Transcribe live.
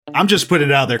I'm just putting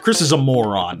it out there. Chris is a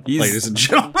moron, ladies and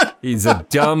gentlemen. He's a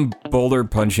dumb boulder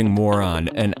punching moron,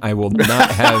 and I will not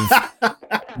have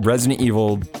Resident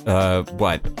Evil,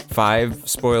 5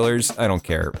 spoilers? I don't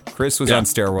care. Chris was on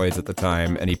steroids at the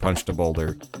time, and he punched a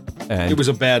boulder. And it was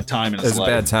a bad time in his life.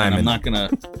 It was a bad time. I'm not gonna.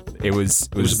 It was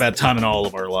a bad time in all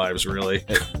of our lives, really.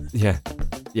 Yeah.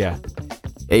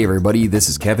 Hey everybody, this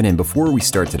is Kevin, and before we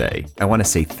start today, I want to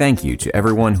say thank you to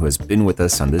everyone who has been with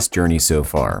us on this journey so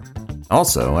far.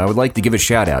 Also, I would like to give a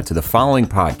shout out to the following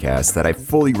podcasts that I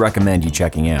fully recommend you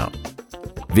checking out.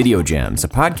 Video Gems, a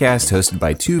podcast hosted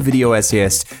by two video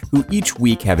essayists who each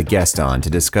week have a guest on to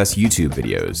discuss YouTube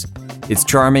videos. It's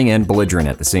charming and belligerent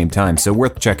at the same time, so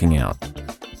worth checking out.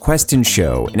 Quest and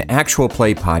Show, an actual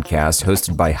play podcast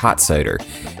hosted by Hot Cider,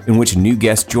 in which a new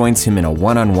guest joins him in a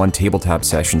one-on-one tabletop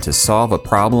session to solve a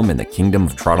problem in the kingdom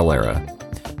of Trotolera.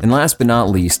 And last but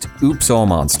not least, Oops All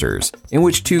Monsters, in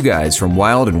which two guys from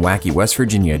wild and wacky West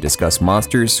Virginia discuss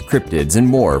monsters, cryptids, and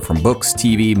more from books,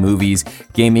 TV, movies,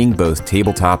 gaming, both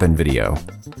tabletop and video.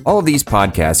 All of these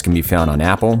podcasts can be found on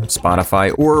Apple,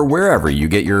 Spotify, or wherever you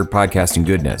get your podcasting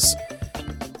goodness.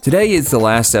 Today is the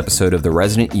last episode of the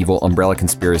Resident Evil Umbrella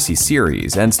Conspiracy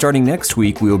series, and starting next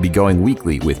week we will be going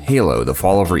weekly with Halo: The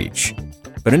Fall of Reach.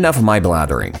 But enough of my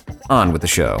blathering. On with the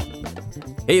show.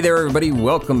 Hey there everybody,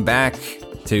 welcome back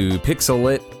to Pixel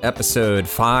Lit episode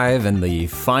 5 and the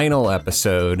final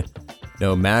episode,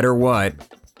 no matter what,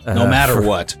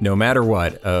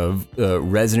 of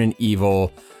Resident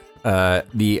Evil,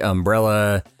 the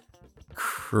Umbrella...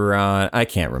 I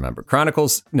can't remember.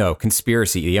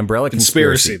 Conspiracy. The Umbrella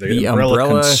Conspiracy. The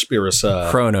Umbrella Conspiracy.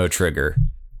 Chrono Trigger.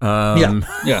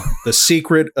 The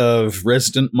secret of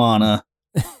Resident Mana.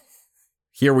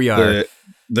 Here we are.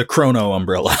 The Chrono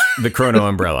Umbrella. The Chrono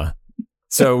Umbrella.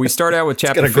 So we start out with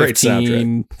chapter 15. Great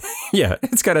soundtrack. Yeah,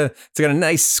 it's got a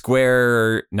nice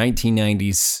square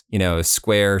 1990s,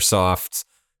 square soft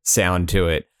sound to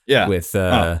it. Yeah. With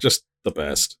just the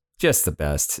best. Just the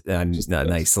best, and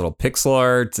nice little pixel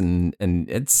art, and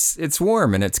it's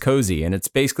warm and it's cozy, and it's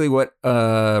basically what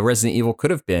Resident Evil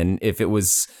could have been if it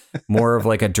was more of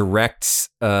like a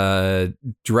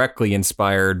directly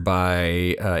inspired by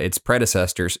its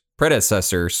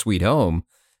predecessor, Sweet Home.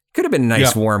 Could have been a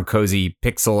nice, warm, cozy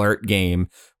pixel art game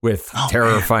with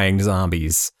terrifying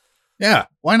zombies. Yeah,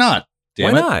 why not?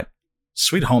 Why not?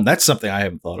 Sweet Home. That's something I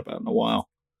haven't thought about in a while.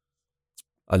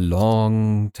 A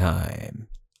long time.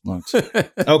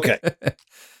 Okay.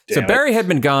 So Barry had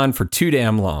been gone for too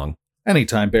damn long.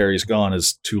 Anytime Barry's gone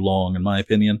is too long, in my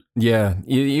opinion. Yeah,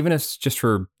 even if it's just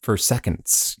for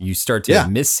seconds, you start to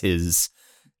miss his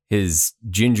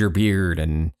ginger beard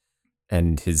and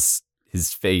his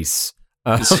face,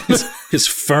 his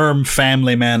firm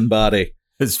family man body,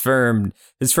 his firm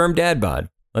dad bod.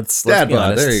 Let's dad be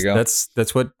bod. honest. There you go.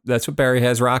 That's what Barry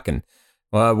has rocking.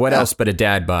 Well, what else but a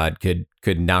dad bod could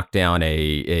knock down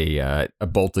a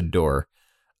bolted door?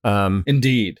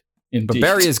 Indeed. But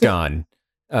Barry is gone.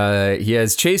 He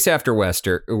has chased after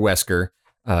Wesker,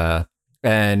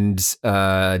 and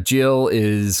Jill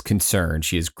is concerned.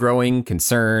 She is growing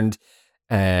concerned,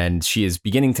 and she is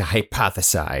beginning to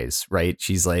hypothesize. Right?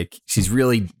 She's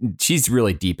really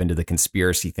deep into the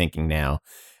conspiracy thinking now,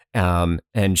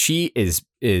 and she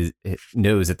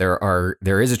knows that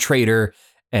there is a traitor.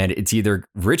 And it's either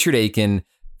Richard Aiken,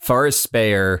 Forrest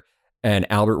Speyer, and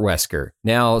Albert Wesker.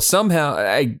 Now, somehow,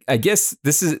 I guess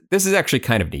this is actually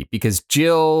kind of neat because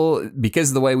Jill, because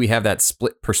of the way we have that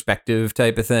split perspective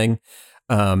type of thing,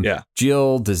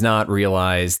 Jill does not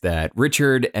realize that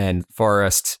Richard and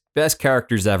Forrest, best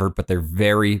characters ever, but they're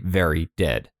very, very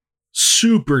dead.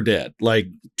 Super dead, like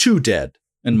too dead,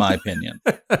 in my opinion.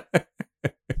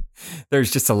 There's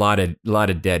just a lot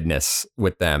of deadness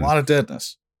with them. A lot of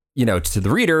deadness. To the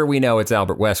reader, we know it's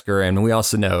Albert Wesker, and we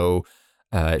also know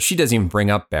she doesn't even bring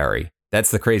up Barry.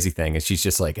 That's the crazy thing, is she's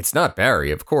just like, it's not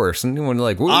Barry, of course. And we're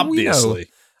like, well,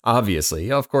 obviously,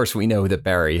 of course, we know that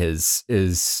Barry is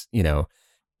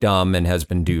dumb and has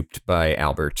been duped by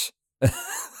Albert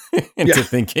into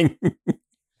thinking.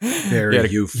 Barry,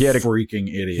 you freaking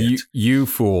idiot. You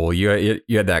fool. You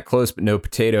had that close but no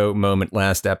potato moment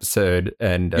last episode,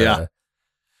 and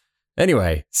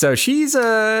anyway, so she's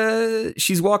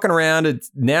walking around. It's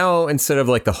now, instead of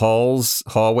like the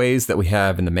hallways that we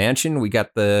have in the mansion, we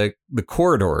got the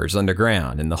corridors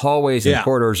underground, and the hallways and the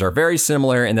corridors are very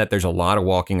similar in that there's a lot of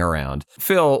walking around.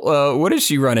 Phil, what does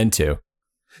she run into?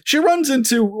 She runs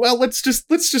into, well, let's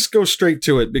just go straight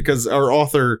to it, because our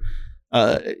author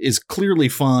is clearly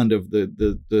fond of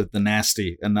the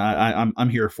nasty, and I'm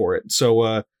here for it.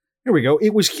 So here we go.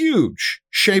 It was huge,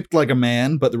 shaped like a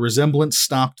man, but the resemblance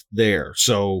stopped there.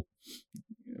 So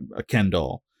a Ken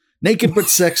doll. Naked but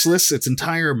sexless, its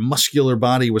entire muscular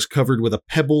body was covered with a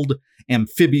pebbled,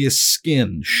 amphibious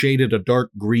skin shaded a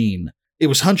dark green. It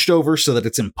was hunched over so that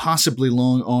its impossibly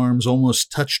long arms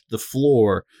almost touched the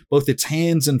floor, both its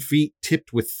hands and feet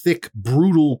tipped with thick,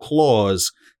 brutal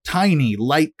claws. Tiny,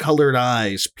 light-colored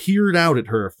eyes peered out at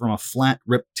her from a flat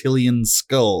reptilian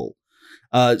skull.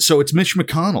 So it's Mitch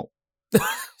McConnell.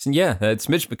 Yeah, it's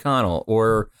Mitch McConnell.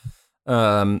 Or,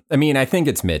 I think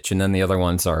it's Mitch, and then the other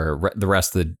ones are the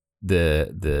rest of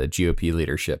the GOP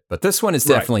leadership. But this one is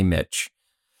definitely Mitch.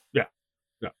 Yeah.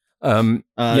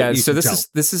 So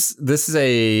this is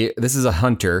a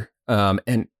hunter.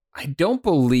 And I don't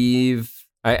believe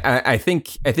I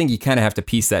think you kind of have to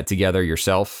piece that together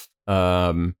yourself.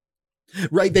 Right.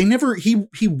 They never he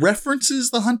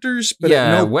references the hunters, but yeah,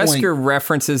 at no Wesker point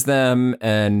references them,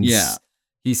 and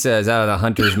he says, the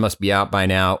hunters must be out by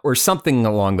now, or something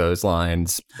along those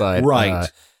lines.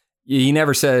 But he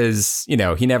never says, he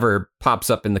never pops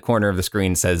up in the corner of the screen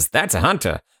and says, that's a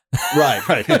hunter. Right.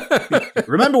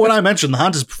 Remember when I mentioned the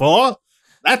hunters before?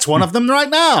 That's one of them right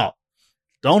now.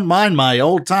 Don't mind my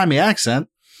old-timey accent.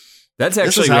 That's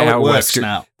actually how it works Wesker,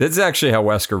 now. That's actually how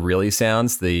Wesker really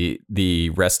sounds. The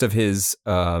rest of his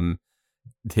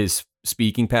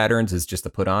speaking patterns is just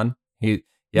a put on. He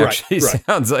actually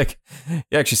sounds like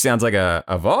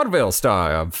a vaudeville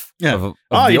star of you the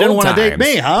didn't want to date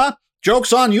me, huh?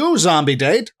 Joke's on you, zombie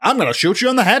date. I'm gonna shoot you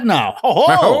in the head now. Ho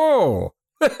ho!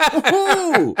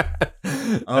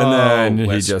 And then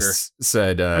Wesker. he just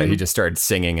said he just started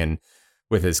singing and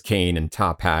with his cane and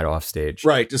top hat off stage.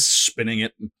 Right, just spinning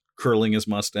it and curling his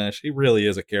mustache. He really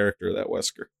is a character, that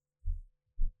Wesker.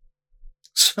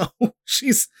 So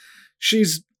she's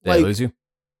Did I lose you?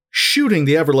 Shooting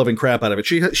the ever-loving crap out of it.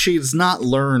 She does not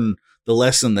learn the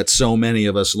lesson that so many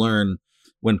of us learn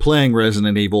when playing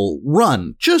Resident Evil.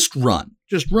 Run. Just run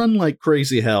like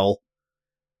crazy hell.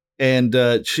 And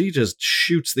she just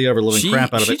shoots the ever-living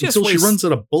crap out of it until she runs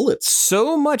out of bullets.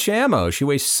 So much ammo. She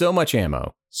wastes so much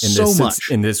ammo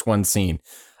in this one scene.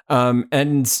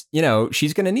 And,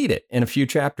 she's going to need it in a few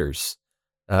chapters.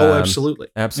 Absolutely.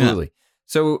 Absolutely. Yeah.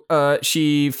 So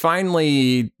she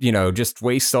finally, just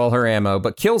wastes all her ammo,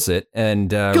 but kills it.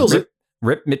 And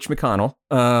rip Mitch McConnell.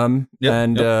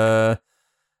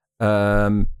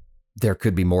 There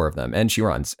could be more of them. And she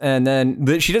runs. And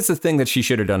then she does the thing that she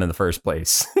should have done in the first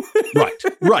place.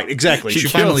 Right, exactly. She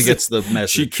finally gets the message.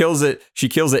 She kills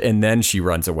it, and then she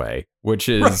runs away, which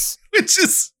is... Right. Which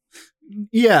is...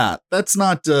 Yeah, that's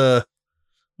not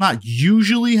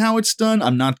usually how it's done.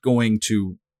 I'm not going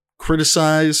to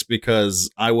criticize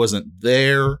because I wasn't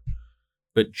there,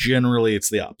 but generally it's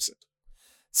the opposite.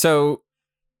 So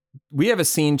we have a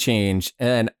scene change,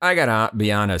 and I gotta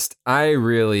be honest, I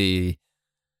was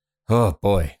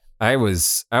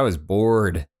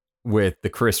bored with the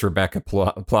Chris Rebecca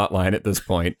plot line at this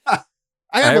point. I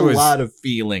have a lot of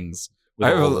feelings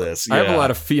with all this. Yeah. I have a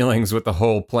lot of feelings with the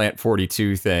whole Plant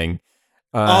 42 thing.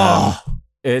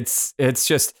 It's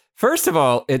just, first of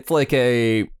all, it's like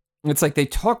they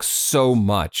talk so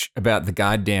much about the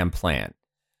goddamn plant.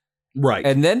 Right.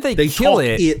 And then they kill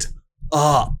it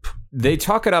up. They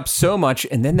talk it up so much,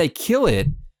 and then they kill it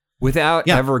without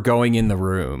ever going in the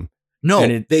room. No,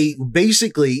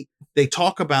 they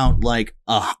talk about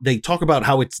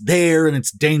how it's there and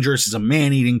it's dangerous. It's a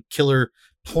man-eating killer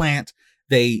plant.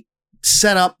 They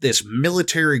set up this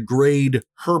military-grade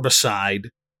herbicide,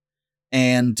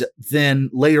 and then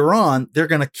later on, they're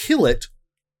going to kill it.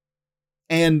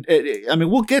 And,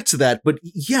 we'll get to that, but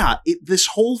yeah, this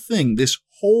whole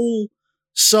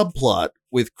subplot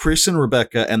with Chris and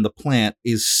Rebecca and the plant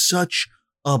is such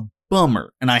a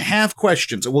bummer. And I have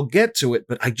questions, and we'll get to it,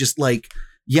 but I just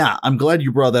I'm glad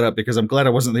you brought that up because I'm glad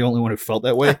I wasn't the only one who felt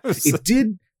that way.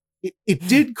 It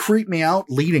did creep me out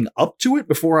leading up to it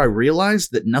before I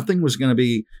realized that nothing was going to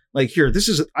be here.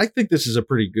 I think this is a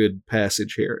pretty good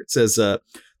passage here. It says,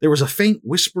 there was a faint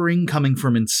whispering coming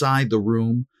from inside the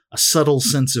room, a subtle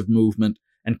sense of movement,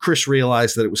 and Chris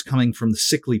realized that it was coming from the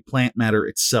sickly plant matter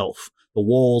itself, the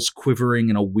walls quivering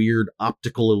in a weird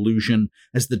optical illusion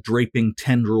as the draping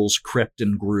tendrils crept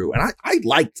and grew. And I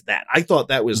liked that. I thought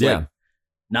that was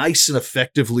nice and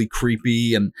effectively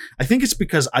creepy. And I think it's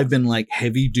because I've been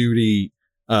heavy duty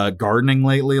gardening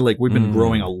lately. We've been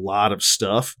growing a lot of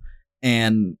stuff.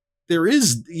 And there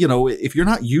is, if you're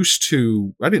not used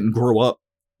to, I didn't grow up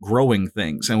growing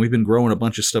things, and we've been growing a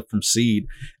bunch of stuff from seed.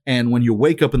 And when you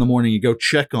wake up in the morning, you go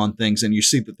check on things and you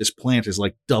see that this plant is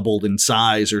doubled in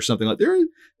size or something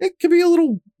it can be a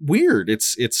little weird.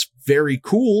 It's very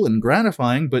cool and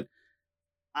gratifying, but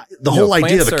the whole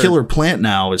idea of a killer plant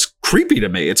now is creepy to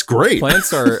me. It's great.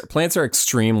 Plants are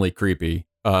extremely creepy.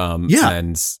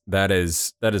 And that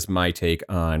is my take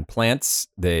on plants.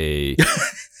 They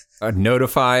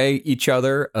notify each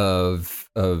other of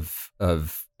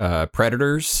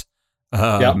predators.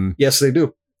 Yes, they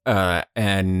do.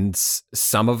 And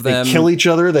some of them kill each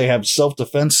other. They have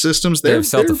self-defense systems. They have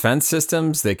self-defense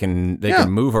systems. They can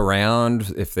move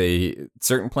around. If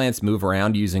certain plants move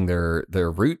around using their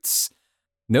roots.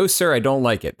 No, sir, I don't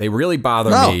like it. They really bother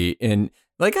me. And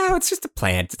like, oh, it's just a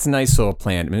plant. It's a nice little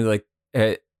plant. I mean, like,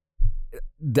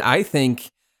 I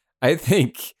think,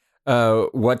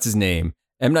 what's his name?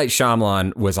 M. Night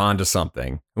Shyamalan was onto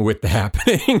something with the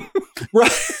Happening.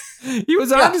 Right. He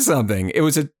was onto something. It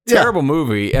was a terrible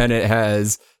movie, and it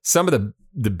has some of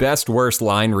the best, worst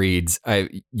line reads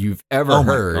you've ever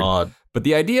heard. My God. But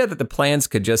the idea that the plants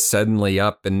could just suddenly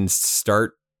up and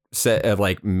start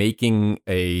making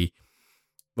an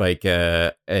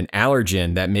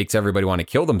allergen that makes everybody want to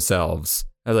kill themselves.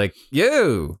 I was like,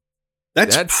 yo,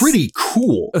 that's pretty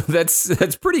cool.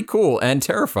 That's pretty cool and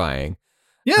terrifying.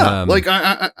 Yeah,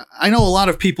 I know a lot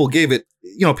of people gave it.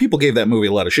 People gave that movie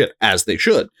a lot of shit, as they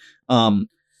should.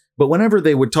 But whenever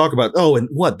they would talk about, and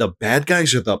what, the bad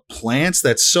guys are the plants?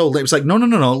 That's so lame. It's like, no,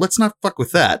 let's not fuck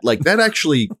with that. Like, that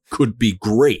actually could be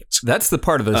great. That's the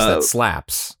part of this that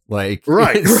slaps. Like,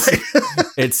 right.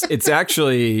 It's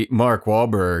actually Mark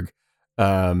Wahlberg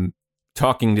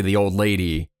talking to the old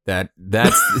lady. That's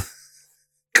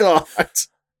God.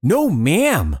 No,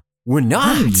 ma'am, we're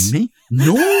not.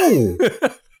 No.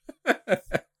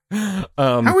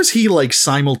 How is he like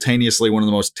simultaneously one of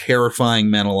the most terrifying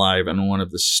men alive and one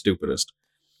of the stupidest?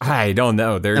 I don't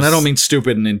know. And I don't mean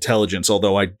stupid in intelligence,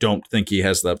 although I don't think he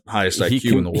has the highest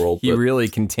IQ in the world. He really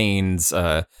contains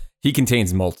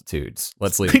multitudes.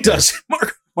 Let's leave it. He does.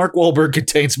 Mark Wahlberg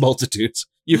contains multitudes.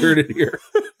 You heard it here.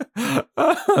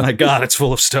 My God, it's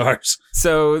full of stars.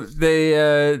 So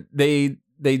they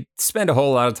spend a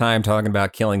whole lot of time talking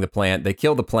about killing the plant. They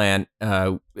kill the plant.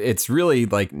 It's really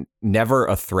like never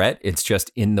a threat. It's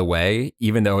just in the way,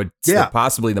 even though it's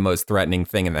possibly the most threatening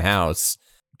thing in the house.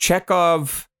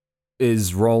 Chekhov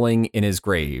is rolling in his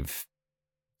grave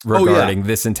regarding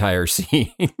this entire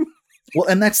scene. Well,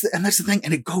 and that's the thing.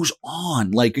 And it goes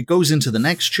on, like it goes into the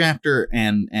next chapter.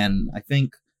 And I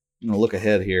think, look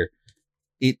ahead here.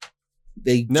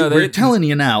 We're telling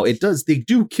you now, it does. They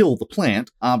do kill the plant,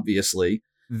 obviously.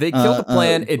 They kill the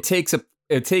plant. It takes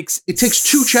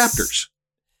 2 chapters.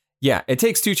 Yeah, it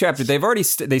takes 2 chapters. They've already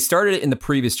they started it in the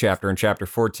previous chapter, in chapter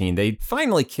 14. They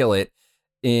finally kill it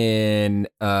in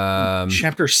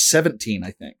chapter 17,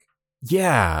 I think.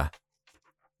 Yeah.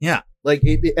 Like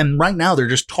and right now they're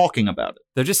just talking about it.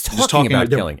 They're just talking about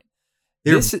killing it.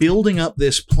 They're building up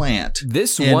this plant.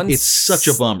 It's such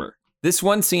a bummer. This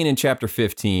one scene in chapter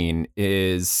 15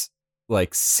 is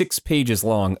like 6 pages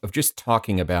long of just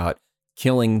talking about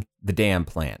killing the damn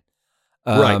plant.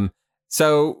 Right.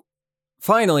 So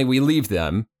finally we leave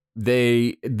them.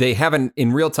 They haven't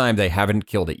in real time. They haven't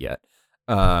killed it yet.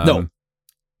 No.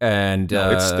 And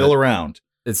it's still around.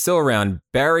 It's still around.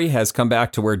 Barry has come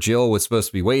back to where Jill was supposed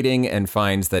to be waiting and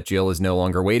finds that Jill is no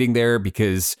longer waiting there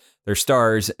because they're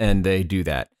stars and they do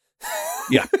that.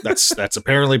 Yeah, that's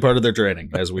apparently part of their training,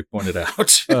 as we pointed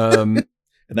out. And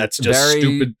that's just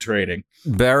stupid training.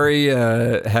 Barry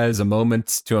has a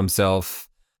moment to himself,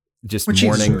 just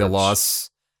mourning the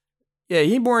loss. Yeah,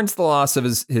 he mourns the loss of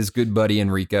his good buddy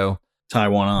Enrico. Tie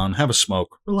one on, have a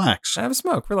smoke, relax. Have a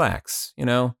smoke, relax.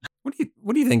 What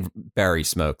do you think Barry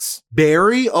smokes?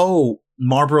 Barry? Oh,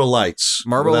 Marlboro Lights.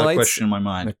 Marlboro Lights? Question in my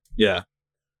mind. Yeah.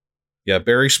 Yeah,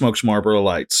 Barry smokes Marlboro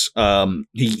Lights.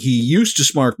 He used to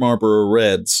smoke Marlboro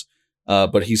Reds,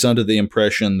 but he's under the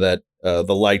impression that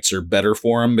the lights are better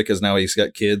for him because now he's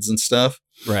got kids and stuff.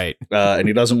 Right. And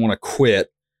he doesn't want to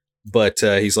quit, but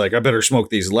he's like, I better smoke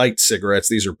these light cigarettes.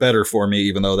 These are better for me,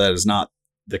 even though that is not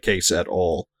the case at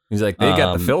all. He's like, they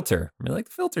got the filter. I mean, like,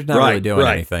 the filter's not really doing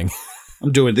anything.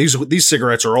 I'm doing these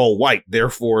cigarettes are all white,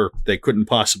 therefore they couldn't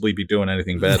possibly be doing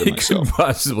anything bad to myself. Couldn't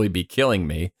possibly be killing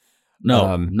me.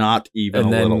 No, not even and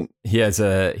a then little. He has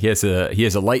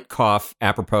a light cough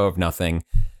apropos of nothing,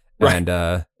 right.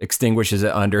 And extinguishes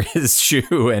it under his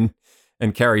shoe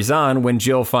and carries on. When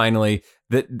Jill finally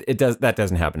that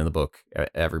doesn't happen in the book.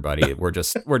 Everybody, we're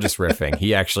just riffing.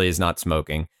 He actually is not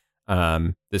smoking.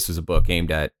 This was a book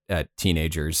aimed at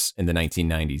teenagers in the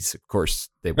 1990s. Of course,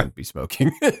 they wouldn't be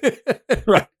smoking.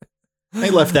 Right.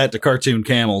 They left that to cartoon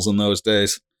camels in those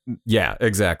days. Yeah,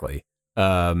 exactly.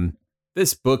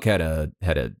 This book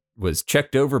was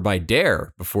checked over by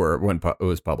Dare before it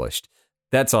was published.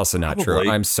 That's also not Probably.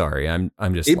 true. I'm sorry. I'm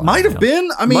just. It might have been.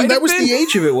 I mean, that was the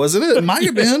age of it, wasn't it? It might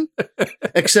have been.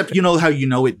 Except, you know how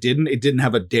it didn't? It didn't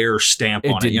have a Dare stamp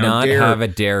on it. It did not have a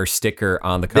Dare sticker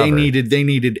on the cover. They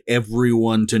needed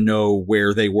everyone to know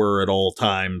where they were at all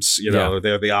times. You know,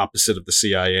 they're the opposite of the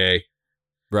CIA.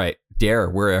 Right. Dare,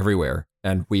 we're everywhere.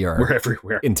 And we're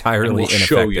everywhere. Entirely ineffective.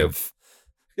 Show you.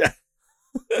 Yeah.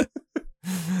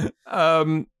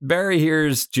 Barry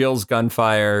hears Jill's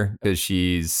gunfire because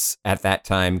she's at that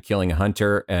time killing a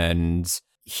hunter, and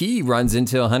he runs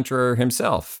into a hunter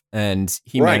himself, and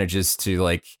he manages to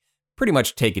like pretty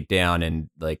much take it down in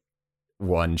like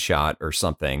one shot or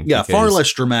something. Yeah, far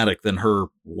less dramatic than her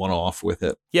one-off with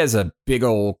it. He has a big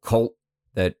old Colt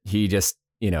that he just,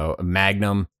 a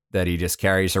Magnum that he just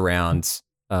carries around.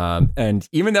 And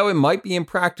even though it might be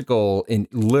impractical in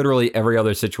literally every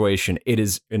other situation, it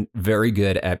is very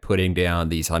good at putting down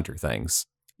these hunter things.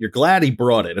 You're glad he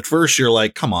brought it. At first, you're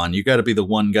like, come on, you got to be the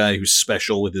one guy who's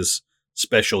special with his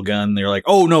special gun. They're like,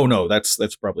 oh, no, that's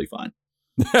probably fine.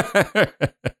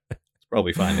 It's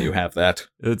probably fine that you have that.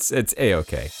 It's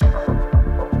A-okay.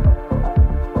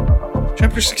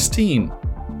 Chapter 16.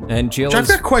 And Jill I've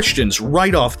got questions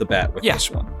right off the bat with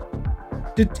this one.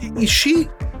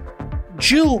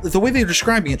 Jill, the way they're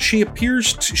describing it, she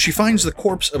finds the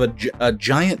corpse of a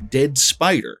giant dead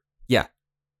spider. Yeah.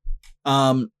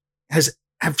 Have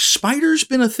spiders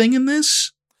been a thing in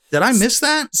this? Did I miss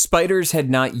that? Spiders had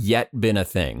not yet been a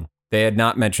thing. They had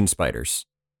not mentioned spiders.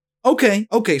 Okay.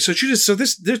 So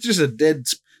there's just a dead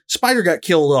spider got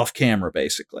killed off camera,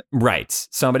 basically. Right.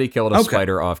 Somebody killed a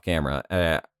spider off camera.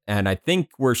 And I think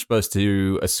we're supposed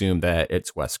to assume that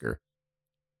it's Wesker.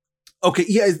 Okay,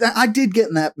 yeah, I did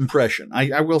get that impression.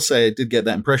 I will say I did get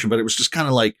that impression, but it was just kind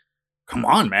of like, come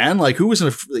on, man! Like, who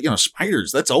isn't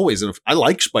spiders? That's always I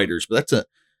like spiders, but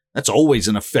that's always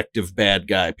an effective bad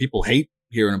guy. People hate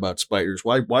hearing about spiders.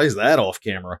 Why is that off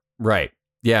camera? Right.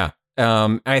 Yeah.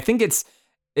 I think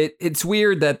it's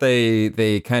weird that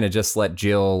they kind of just let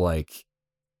Jill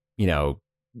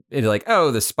it's like, oh,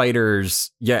 the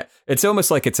spiders. Yeah, it's almost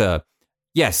like it's the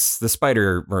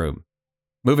spider room.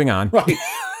 Moving on. Right.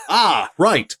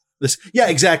 Right. Yeah,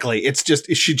 exactly. It's just,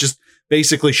 she just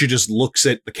looks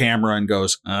at the camera and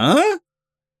goes,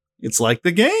 it's like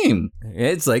the game.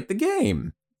 It's like the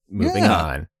game. Moving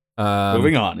on.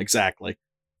 Moving on. Exactly.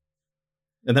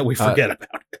 And then we forget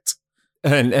about it.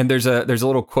 And there's a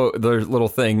little quote, there's a little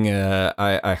thing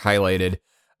I highlighted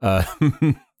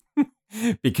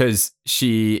because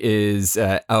she is,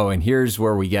 and here's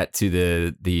where we get to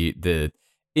the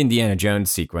Indiana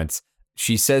Jones sequence.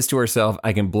 She says to herself,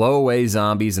 I can blow away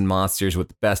zombies and monsters with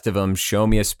the best of them. Show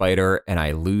me a spider and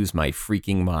I lose my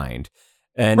freaking mind.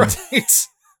 And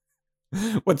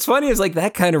what's funny is like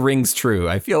that kind of rings true.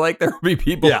 I feel like there would be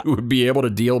people who would be able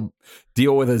to deal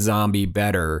with a zombie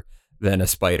better than a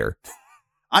spider.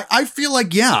 I feel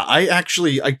like,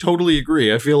 I totally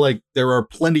agree. I feel like there are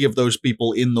plenty of those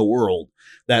people in the world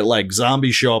that like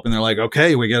zombies show up and they're like,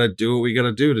 okay, we got to do what we got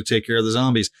to do to take care of the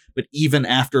zombies. But even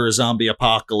after a zombie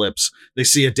apocalypse, they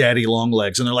see a daddy long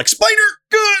legs and they're like, spider,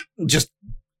 good. Just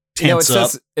tense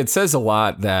up. It says a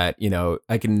lot that,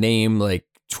 I can name like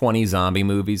 20 zombie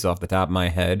movies off the top of my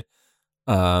head.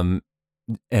 But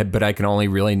I can only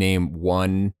really name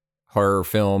one horror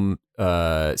film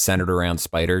centered around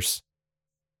spiders.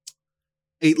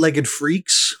 Eight-Legged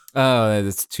Freaks. Oh,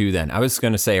 that's two then. I was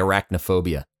going to say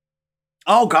Arachnophobia.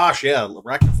 Oh gosh, yeah,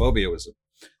 Arachnophobia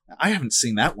I haven't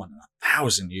seen that one in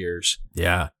 1,000 years.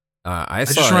 Yeah, I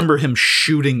just remember him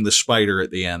shooting the spider at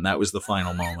the end. That was the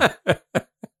final moment.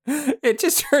 It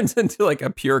just turns into like a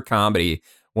pure comedy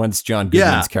once John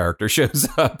Goodman's character shows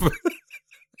up.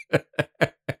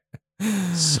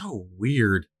 So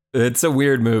weird. It's a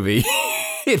weird movie.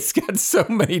 It's got so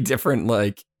many different,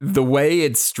 the way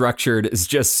it's structured is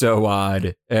just so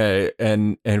odd.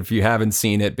 And if you haven't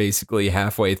seen it, basically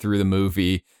halfway through the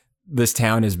movie, this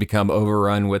town has become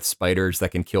overrun with spiders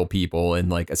that can kill people in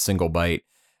like a single bite.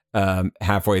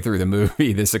 Halfway through the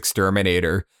movie, this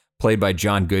exterminator, played by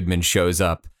John Goodman, shows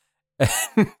up.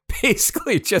 And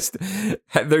basically just,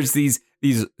 there's these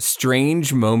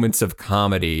strange moments of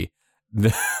comedy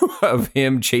of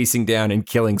him chasing down and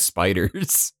killing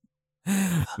spiders.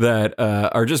 That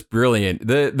are just brilliant.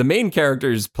 The main character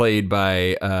is played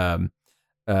by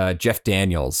Jeff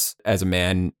Daniels as a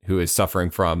man who is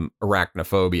suffering from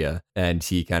arachnophobia, and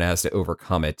he kind of has to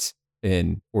overcome it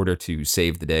in order to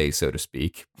save the day, so to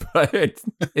speak. But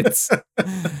it's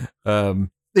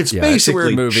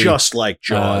basically just like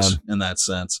Jaws in that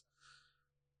sense.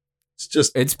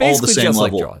 It's basically all the same just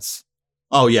level. like Jaws.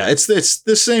 Oh yeah, it's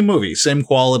the same movie, same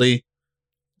quality,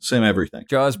 same everything.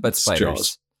 Jaws, but spiders.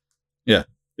 Jaws. Yeah.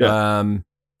 Yeah.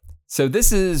 So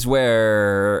this is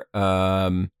where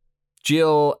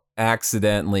Jill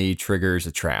accidentally triggers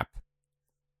a trap.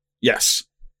 Yes.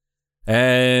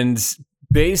 And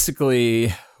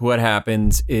basically what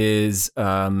happens is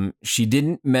she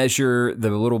didn't measure the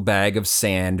little bag of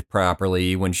sand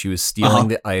properly when she was stealing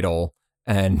the idol.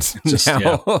 And Just,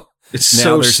 now, It's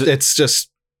now so, it's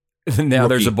just, now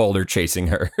there's a rookie. boulder chasing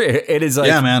her. It is like,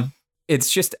 yeah, man.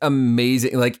 it's just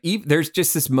amazing. Like there's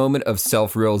just this moment of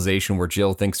self-realization where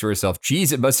Jill thinks to herself,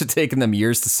 geez, it must have taken them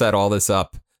years to set all this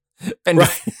up. And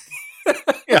Right.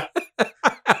 Yeah.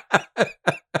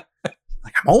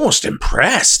 Like, I'm almost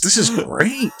impressed. This is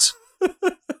great.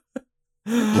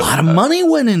 A lot of money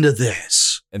went into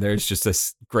this. And there's just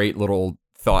this great little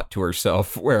thought to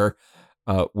herself where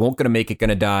won't gonna make it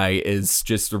gonna die is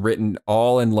just written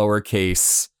all in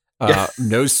lowercase,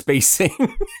 no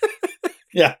spacing.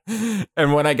 Yeah.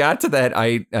 And when I got to that,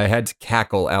 I had to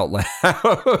cackle out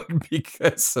loud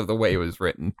because of the way it was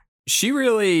written. She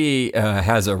really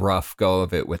has a rough go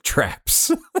of it with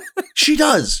traps. She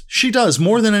does. She does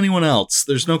more than anyone else.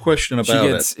 There's no question about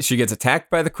it. She gets attacked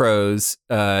by the crows.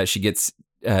 She gets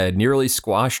nearly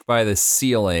squashed by the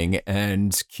ceiling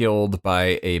and killed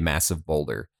by a massive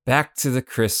boulder. Back to the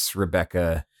Chris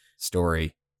Rebecca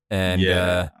story.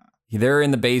 And they're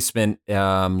in the basement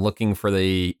looking for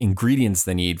the ingredients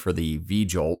they need for the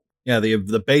V-Jolt. Yeah,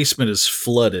 the basement is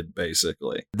flooded,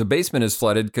 basically. The basement is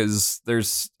flooded because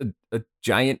there's a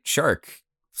giant shark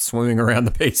swimming around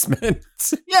the basement.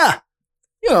 Yeah.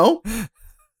 You know,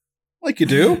 like you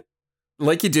do.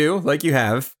 Like you do, like you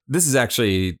have. This is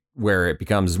actually where it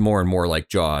becomes more and more like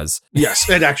Jaws. Yes,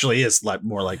 it actually is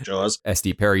more like Jaws.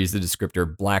 S.D. Perry used the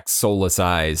descriptor black soulless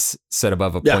eyes set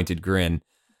above a pointed grin.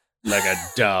 Like a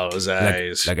doe's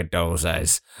eyes. Like a doe's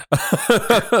eyes.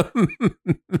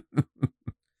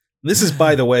 This is,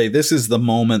 by the way, this is the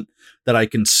moment that I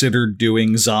considered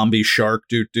doing zombie shark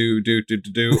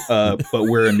but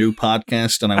we're a new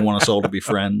podcast and I want us all to be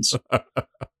friends.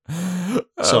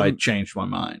 So I changed my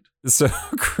mind. So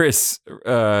Chris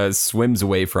swims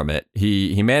away from it.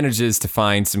 He manages to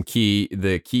find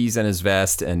the keys in his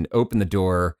vest and open the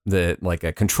door, like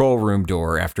a control room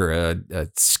door after a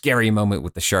scary moment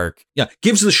with the shark. Yeah,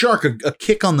 gives the shark a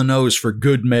kick on the nose for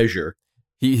good measure.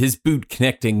 His boot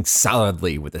connecting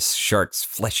solidly with the shark's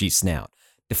fleshy snout,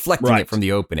 deflecting it from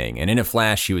the opening, and in a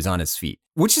flash, he was on his feet.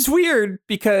 Which is weird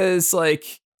because,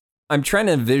 like, I'm trying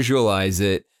to visualize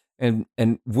it, and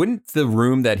wouldn't the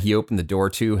room that he opened the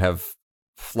door to have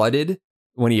flooded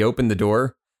when he opened the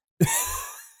door?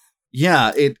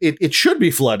 Yeah, it should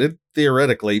be flooded,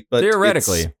 theoretically, but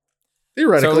theoretically.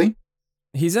 So,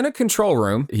 he's in a control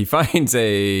room. He finds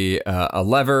a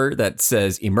lever that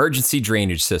says emergency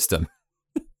drainage system.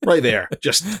 Right there,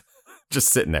 just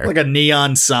sitting there like a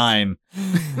neon sign.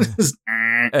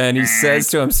 And he says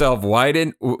to himself,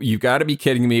 you got to be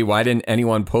kidding me, why didn't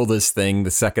anyone pull this thing the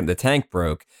second the tank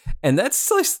broke? And that's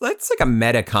like a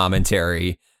meta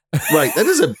commentary. Right, that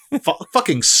is a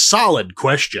fucking solid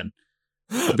question,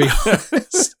 to be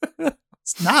honest.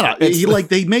 It's not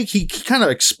he kind of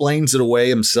explains it away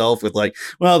himself with like,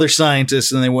 well, they're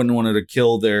scientists and they wouldn't want to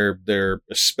kill their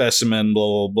specimen, blah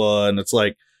blah blah, and it's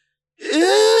like,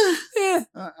 I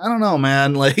don't know,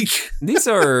 man. Like these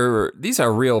are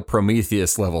real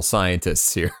Prometheus level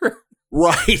scientists here.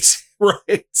 Right.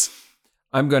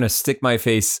 I'm gonna stick my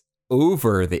face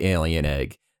over the alien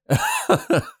egg.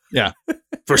 Yeah,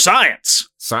 for science.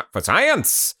 For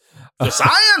science. For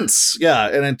science. Yeah,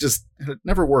 and it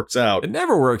never works out. It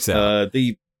never works out.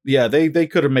 They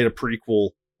could have made a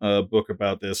prequel book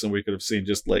about this, and we could have seen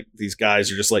just like these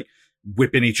guys are just like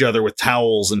whipping each other with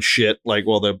towels and shit, like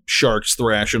while the shark's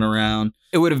thrashing around.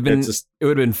 It would have been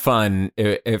fun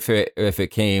if it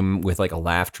came with like a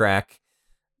laugh track.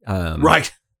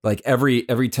 Right. Like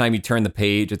every time you turn the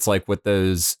page, it's like with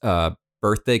those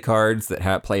birthday cards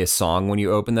that play a song when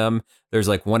you open them. There's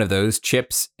like one of those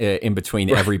chips in between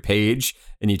every page,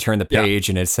 and you turn the page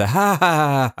and it's a ha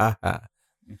ha ha ha.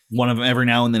 One of them every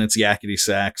now and then it's yakety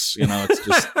sax. You know, it's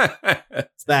just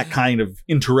it's that kind of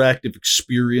interactive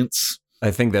experience.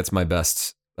 I think that's my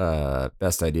best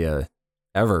idea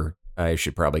ever. I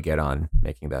should probably get on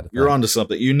making that a thing. You're onto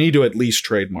something. You need to at least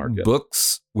trademark it.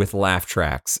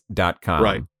 Bookswithlaughtracks.com.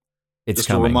 Right. It's just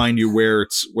coming. To remind you where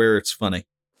it's funny.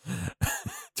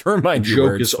 To remind you,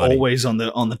 joke is funny. Always on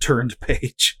the turned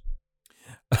page.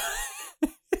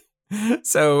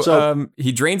 So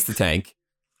he drains the tank.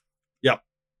 Yep.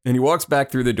 And he walks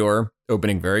back through the door,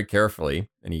 opening very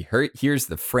carefully, and he hears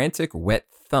the frantic, wet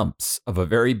thumps of a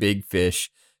very big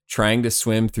fish trying to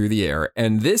swim through the air.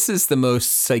 And this is the most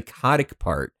psychotic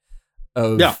part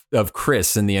of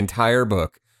Chris in the entire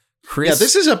book. Chris, Yeah,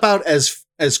 this is about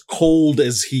as cold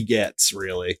as he gets,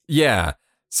 really. Yeah.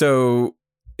 So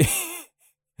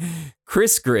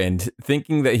Chris grinned,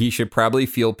 thinking that he should probably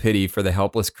feel pity for the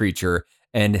helpless creature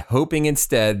and hoping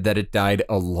instead that it died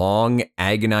a long,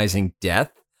 agonizing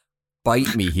death.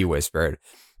 Bite me, he whispered.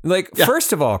 Like,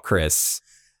 First of all, Chris,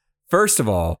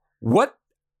 what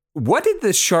did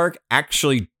the shark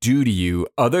actually do to you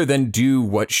other than do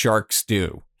what sharks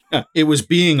do? It was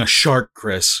being a shark,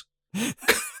 Chris.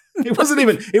 It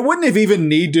wouldn't have even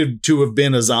needed to have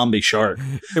been a zombie shark.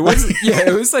 It wasn't. Yeah,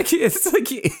 it's like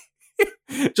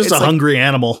just a hungry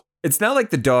animal. It's not like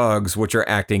the dogs, which are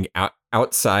acting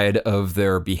outside of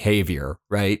their behavior,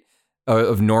 right?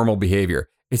 Of normal behavior.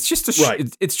 It's just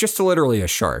it's just literally a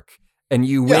shark, and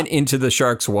you went into the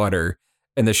shark's water,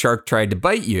 and the shark tried to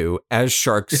bite you, as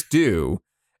sharks do,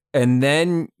 and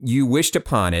then you wished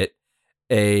upon it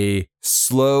a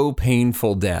slow,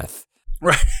 painful death.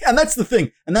 Right. And that's the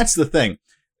thing.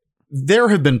 There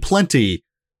have been plenty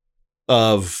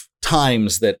of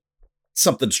times that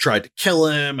something's tried to kill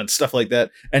him and stuff like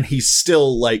that. And he's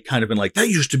still like kind of been like, that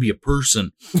used to be a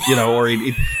person, or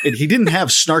he didn't have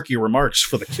snarky remarks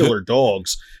for the killer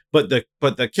dogs, but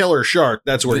the killer shark,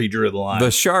 that's where he drew the line.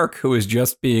 The shark who is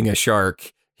just being a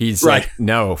shark. He's like,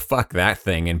 no, fuck that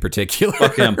thing in particular.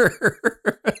 Fuck him.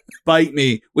 Bite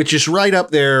me, which is right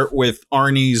up there with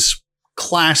Arnie's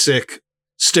classic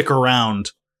stick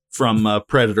around from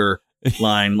Predator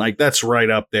line. Like, that's right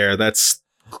up there. That's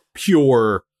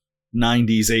pure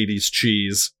 90s, 80s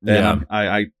cheese. And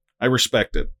I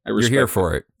respect it. You're here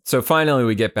for it. So finally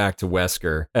we get back to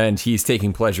Wesker, and he's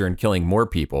taking pleasure in killing more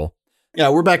people. Yeah,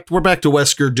 we're back to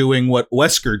Wesker doing what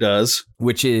Wesker does,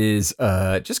 which is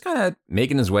just kind of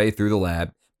making his way through the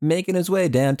lab, making his way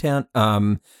downtown.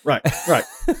 Right.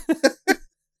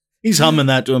 He's humming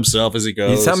that to himself as he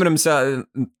goes. He's humming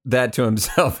that to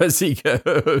himself as he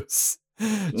goes.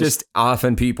 Just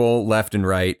offing people left and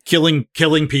right. Killing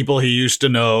people he used to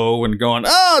know and going,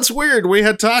 oh, it's weird. We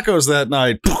had tacos that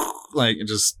night. Like,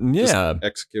 just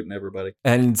executing everybody.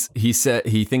 And he said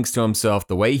he thinks to himself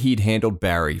the way he'd handled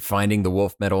Barry, finding the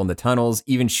wolf metal in the tunnels,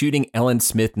 even shooting Ellen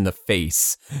Smith in the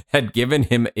face, had given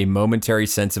him a momentary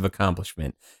sense of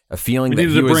accomplishment. A feeling that he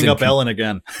needed to bring up Ellen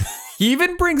again. He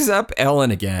even brings up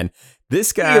Ellen again.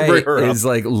 This guy is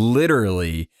like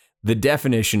literally the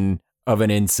definition of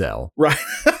an incel. Right.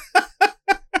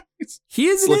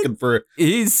 He's looking for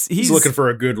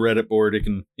a good Reddit board he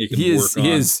can work on.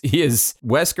 He is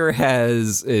Wesker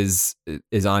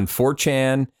is on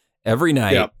 4chan every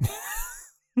night. Yep.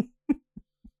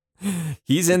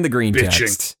 He's in the green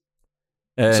text.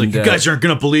 And, it's like, you guys aren't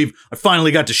gonna believe I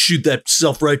finally got to shoot that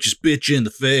self-righteous bitch in the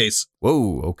face.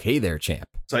 Whoa, okay there, champ.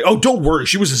 It's like, oh, don't worry,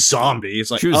 she was a zombie.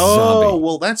 It's like, oh,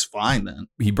 well, that's fine then.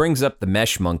 He brings up the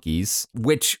mesh monkeys,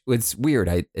 which was weird.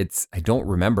 I don't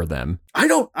remember them.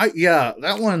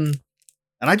 That one,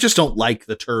 and I just don't like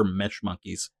the term mesh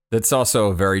monkeys. That's also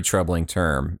a very troubling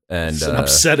term, and it's an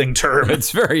upsetting term.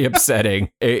 It's very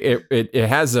upsetting. It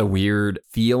has a weird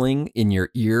feeling in your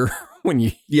ear when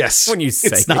you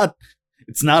say it.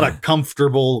 It's not a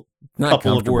comfortable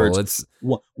couple of words. It's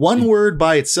one word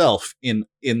by itself in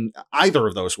either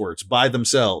of those words by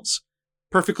themselves.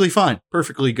 Perfectly fine.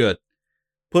 Perfectly good.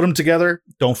 Put them together.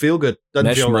 Don't feel good.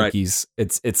 Doesn't feel right. Monkeys.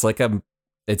 It's like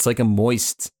a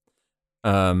moist.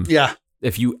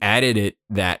 If you added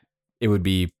it would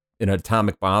be an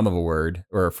atomic bomb of a word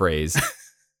or a phrase.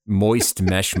 Moist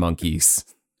mesh monkeys.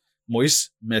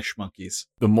 Moist mesh monkeys.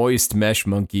 The moist mesh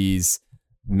monkeys'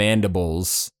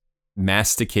 mandibles.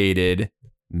 Masticated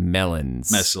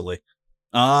melons. Messily.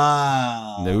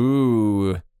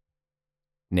 Ooh.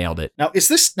 Nailed it.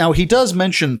 Now he does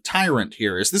mention Tyrant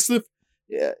here. Is this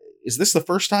the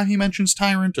first time he mentions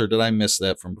Tyrant, or did I miss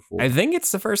that from before? I think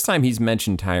it's the first time he's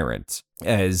mentioned Tyrant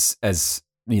as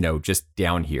just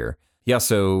down here. He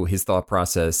also, his thought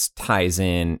process ties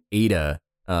in Ada.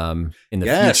 In the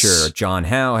future, John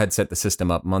Howe had set the system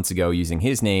up months ago using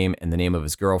his name and the name of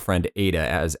his girlfriend Ada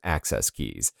as access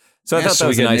keys. So I thought that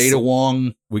was a nice. Ada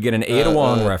Wong. We get an Ada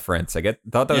Wong reference. Thought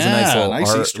that was a nice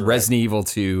little Resident Evil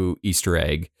 2 Easter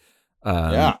egg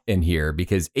in here,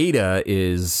 because Ada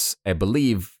is, I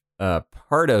believe,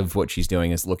 part of what she's doing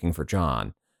is looking for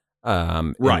John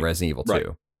in Resident Evil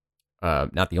 2.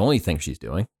 Not the only thing she's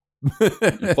doing.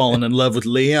 Falling in love with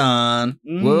Leon.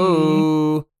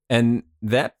 Whoa. And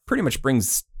that pretty much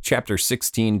brings chapter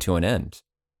 16 to an end.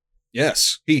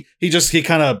 Yes. He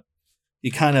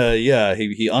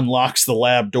unlocks the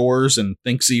lab doors and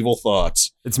thinks evil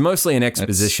thoughts. It's mostly an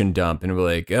exposition dump, and we're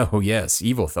like, oh yes,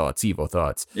 evil thoughts.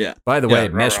 Yeah. By the way,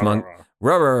 mesh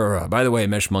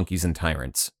monkeys and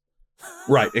tyrants.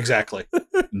 Right, exactly.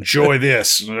 Enjoy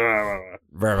this. Yeah.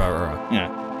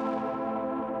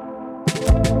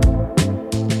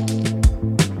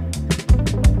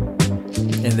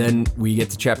 And then we get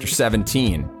to chapter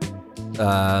 17.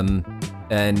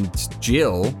 And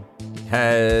Jill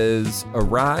has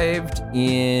arrived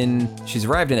in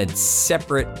a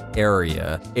separate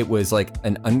area. It was like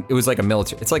a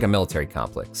military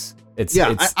complex.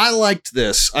 I liked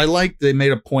this. I liked they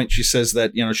made a point. She says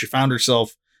that, she found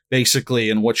herself basically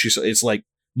in what she said, it's like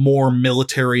more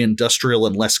military industrial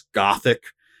and less gothic.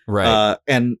 Right.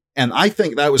 And I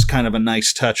think that was kind of a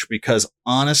nice touch because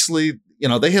honestly,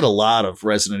 they hit a lot of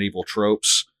Resident Evil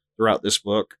tropes throughout this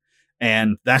book.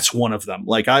 And that's one of them.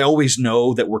 Like, I always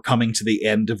know that we're coming to the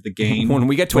end of the game. When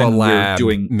we get to a lab,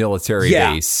 doing military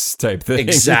base type thing.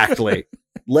 Exactly.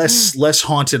 less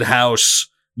haunted house,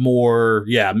 more,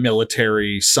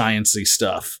 military, sciencey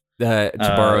stuff. To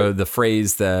borrow the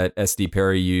phrase that S.D.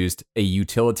 Perry used, a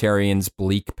utilitarian's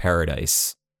bleak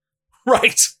paradise.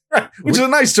 Right. Which is a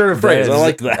nice turn of phrase. I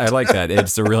like that. I like that.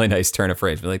 It's a really nice turn of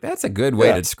phrase. We're like, that's a good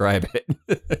way to describe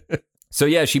it. So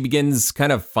yeah, she begins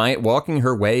kind of walking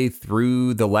her way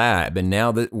through the lab. And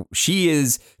now that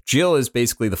Jill is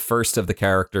basically the first of the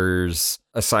characters,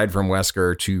 aside from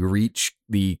Wesker, to reach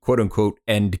the quote unquote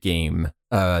end game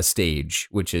stage,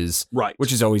 which is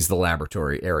always the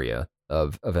laboratory area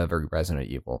of every Resident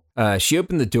Evil. She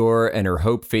opened the door and her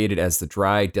hope faded as the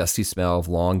dry, dusty smell of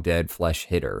long dead flesh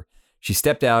hit her. She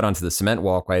stepped out onto the cement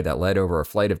walkway that led over a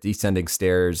flight of descending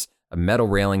stairs, a metal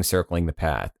railing circling the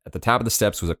path. At the top of the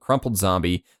steps was a crumpled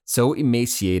zombie, so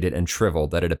emaciated and shriveled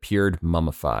that it appeared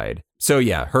mummified. So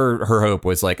yeah, her hope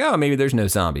was like, oh, maybe there's no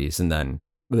zombies. And then,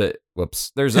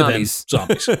 there's zombies.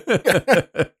 Zombies.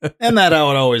 And that's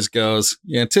how it always goes.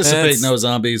 You anticipate no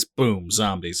zombies, boom,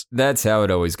 zombies. That's how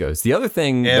it always goes. The other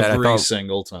thing every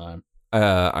single time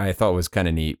I thought was kind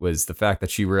of neat was the fact that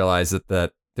she realized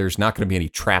that there's not going to be any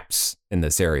traps in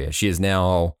this area. She is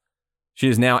now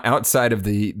outside of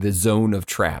the zone of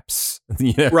traps.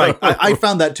 Right. I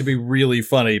found that to be really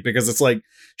funny because it's like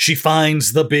she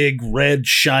finds the big red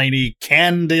shiny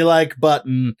candy-like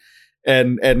button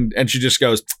and she just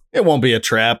goes, it won't be a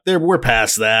trap. We're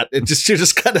past that. She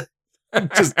just kind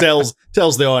of just tells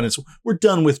the audience, we're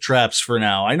done with traps for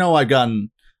now. I know I've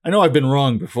been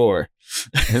wrong before.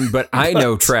 But I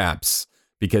know traps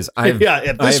because I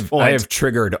have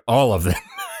triggered all of them.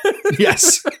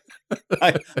 Yes.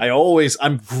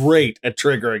 I'm great at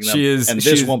triggering them.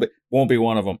 This won't be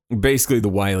one of them. Basically the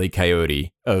Wile E.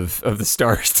 Coyote of the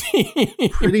Stars team.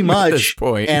 Pretty much. At this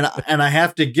point. And I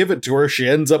have to give it to her. She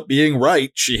ends up being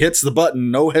right. She hits the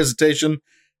button, no hesitation,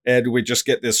 and we just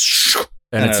get this.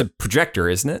 And it's a projector,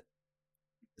 isn't it?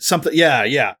 Something,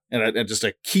 yeah. And just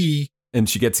a key. And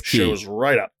she gets a key. Shows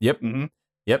right up. Yep. Mm-hmm.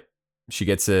 Yep. She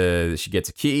gets a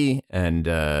key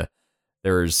and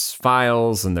there's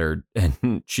files and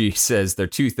she says they're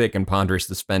too thick and ponderous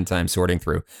to spend time sorting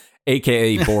through,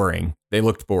 AKA boring. They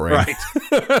looked boring.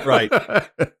 Right.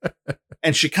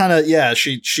 And she kind of,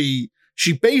 she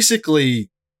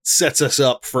basically sets us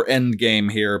up for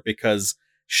Endgame here because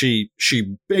she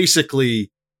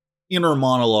basically inner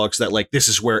monologues that like, this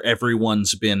is where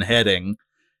everyone's been heading.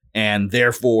 And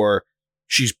therefore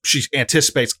she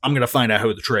anticipates, I'm going to find out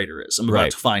who the traitor is. I'm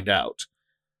about to find out.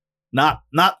 Not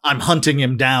I'm hunting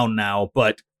him down now,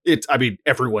 but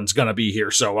everyone's going to be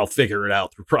here, so I'll figure it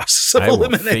out through process of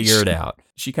elimination. I will figure it out.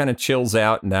 She kind of chills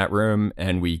out in that room,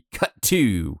 and we cut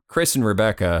to Chris and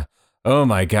Rebecca. Oh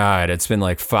my God, it's been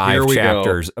like 5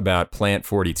 chapters about Plant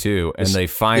 42, and they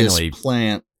finally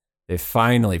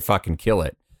fucking kill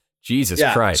it. Jesus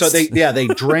Christ. So they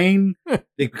drain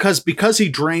because he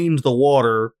drained the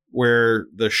water where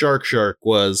the shark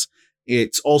was,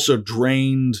 it's also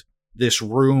drained this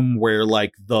room where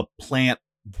like the plant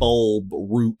bulb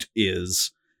root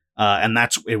is, and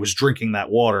it was drinking that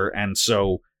water, and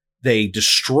so they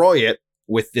destroy it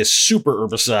with this super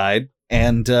herbicide,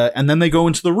 and then they go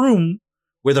into the room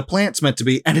where the plant's meant to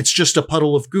be, and it's just a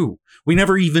puddle of goo. We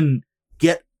never even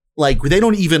get they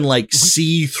don't even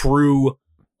see through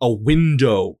a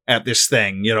window at this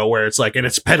thing, where it's like, and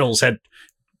its petals had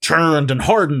turned and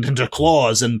hardened into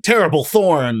claws and terrible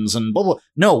thorns and blah, blah.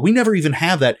 No, we never even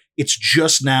have that. It's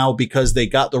just now because they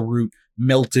got the root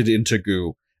melted into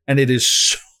goo. And it is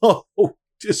so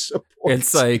disappointing.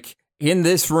 It's like, in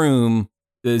this room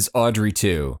is Audrey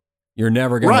too. You're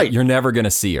never gonna see her. You're never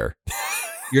gonna see her.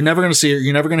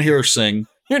 You're never gonna hear her sing.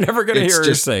 You're never gonna hear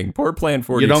her sing. Poor Plan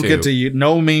 42. You don't get to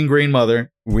no Mean Green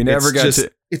Mother. We never got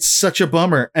to. It's such a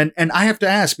bummer. And I have to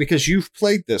ask, because you've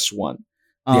played this one.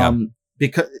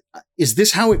 because is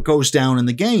this how it goes down in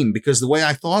the game? Because the way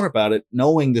I thought about it,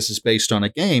 knowing this is based on a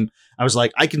game, I was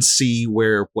like, I can see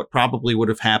where what probably would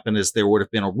have happened is there would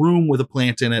have been a room with a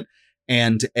plant in it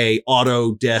and a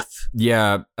auto death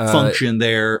function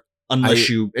there,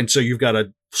 and so you've got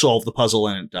to solve the puzzle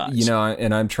and it dies.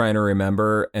 And I'm trying to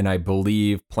remember, and I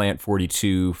believe Plant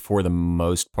 42 for the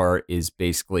most part is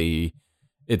basically,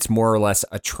 it's more or less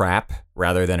a trap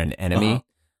rather than an enemy.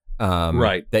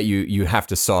 Right. That you have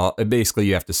to solve. Basically,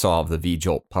 you have to solve the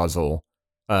V-Jolt puzzle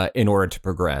in order to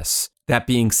progress. That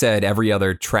being said, every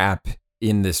other trap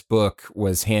in this book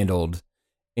was handled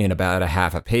in about a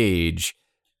half a page.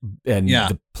 And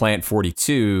the Plant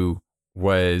 42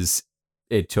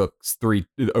 it took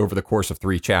over the course of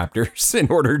 3 chapters in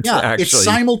order to actually.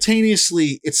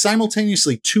 It's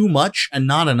simultaneously too much and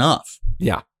not enough.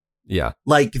 Yeah. Yeah.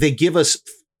 Like they give us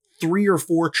 3 or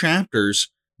 4 chapters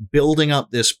building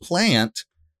up this plant.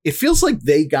 It feels like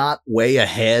they got way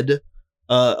ahead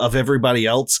of everybody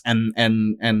else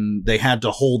and they had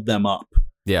to hold them up.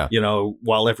 Yeah.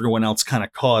 While everyone else kind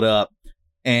of caught up.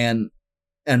 And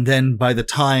then by the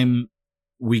time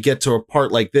we get to a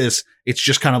part like this, it's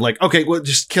just kind of like, okay, well,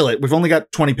 just kill it. We've only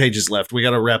got 20 pages left. We got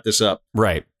to wrap this up.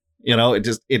 Right. There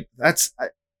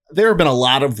have been a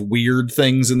lot of weird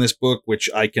things in this book, which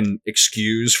I can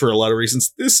excuse for a lot of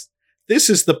reasons. This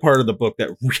is the part of the book that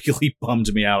really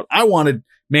bummed me out. I wanted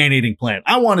man-eating plant.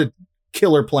 I wanted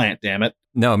killer plant, damn it.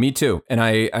 No, me too. And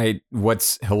I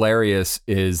what's hilarious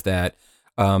is that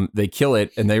they kill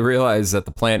it and they realize that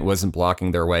the plant wasn't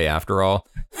blocking their way after all.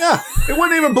 Yeah, it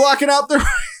wasn't even blocking out their.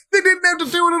 They didn't have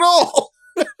to do it at all.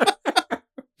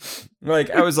 Like,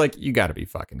 I was like, you got to be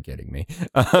fucking kidding me.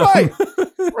 Right.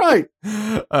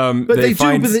 But they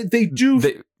find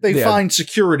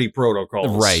security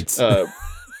protocols. Right.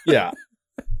 Yeah.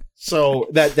 So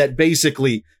that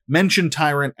basically mention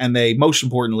Tyrant, and they most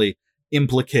importantly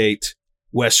implicate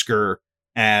Wesker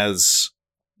as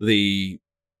the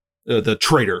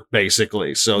traitor,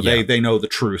 basically. So they know the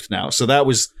truth now. So that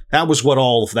was what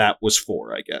all of that was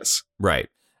for, I guess. Right.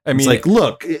 I mean, it's like,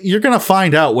 look, you're gonna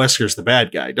find out Wesker's the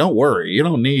bad guy. Don't worry. You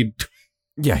don't need.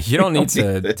 Yeah, you don't need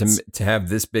to have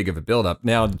this big of a buildup.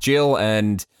 Now, Jill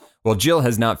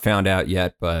has not found out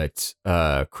yet, but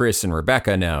Chris and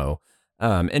Rebecca know,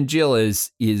 and Jill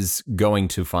is going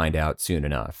to find out soon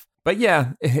enough. But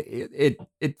yeah, it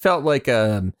felt like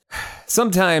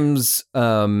sometimes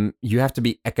you have to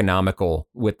be economical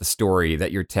with the story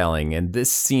that you're telling, and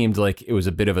this seemed like it was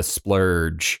a bit of a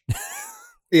splurge.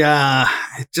 Yeah,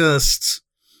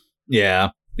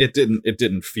 it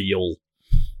didn't feel.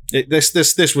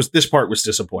 This part was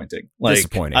disappointing.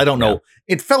 Disappointing. I don't know.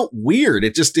 It felt weird.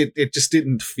 It just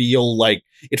didn't feel like.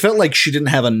 It felt like she didn't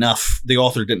have enough. The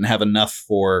author didn't have enough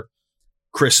for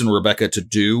Chris and Rebecca to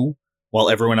do while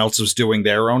everyone else was doing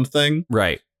their own thing.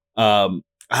 Right. I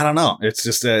don't know. It's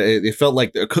just it felt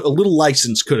like a little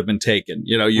license could have been taken.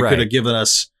 You could have given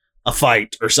us a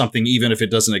fight or something, even if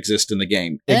it doesn't exist in the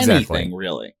game. Exactly. Anything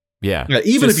really. Yeah.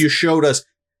 Even if you showed us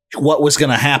what was going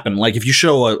to happen, like if you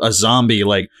show a zombie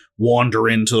like wander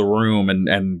into the room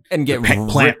and get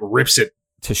plant rips it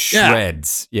to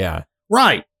shreds. Yeah.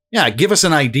 Right. Yeah. Give us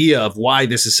an idea of why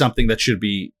this is something that should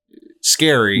be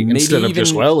scary instead of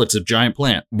just, well, it's a giant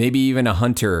plant. Maybe even a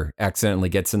hunter accidentally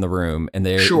gets in the room and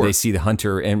they see the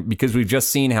hunter, and because we've just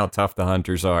seen how tough the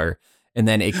hunters are, and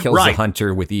then it kills the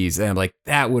hunter with ease. And I'm like,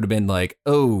 that would have been like,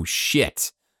 oh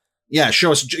shit. Yeah,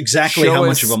 show us exactly how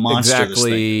much of a monster this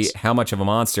thing is. How much of a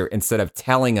monster, instead of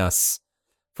telling us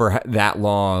for that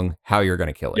long how you're going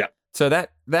to kill it. Yeah. So that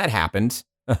happened.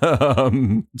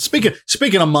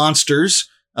 Speaking of monsters,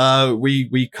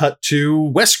 we cut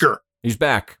to Wesker. He's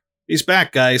back. He's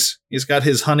back, guys. He's got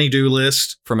his honeydew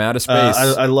list from outer space.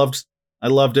 I loved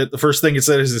it. The first thing it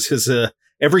said is his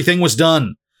everything was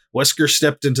done. Wesker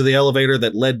stepped into the elevator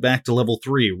that led back to level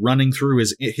 3, running through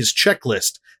his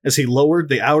checklist as he lowered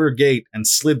the outer gate and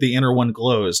slid the inner one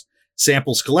closed.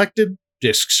 Samples collected,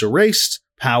 disks erased,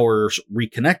 powers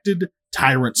reconnected,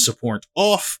 tyrant support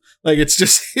off. Like, it's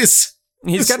just his.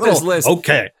 He's got this list.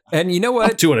 Okay. And you know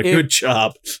what? I'm doing a good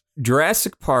job.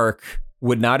 Jurassic Park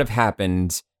would not have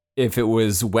happened if it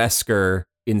was Wesker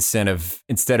instead of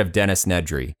Dennis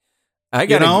Nedry. I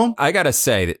gotta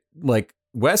say that, like,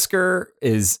 Wesker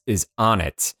is on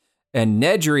it, and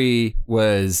Nedry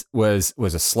was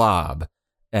a slob,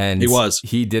 and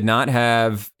he didn't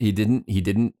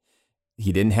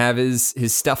have his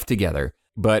stuff together.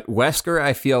 But Wesker,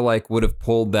 I feel like, would have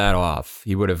pulled that off.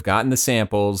 He would have gotten the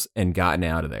samples and gotten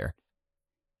out of there.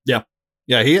 Yeah.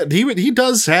 He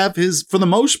does have his, for the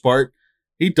most part,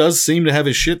 he does seem to have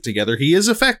his shit together. He is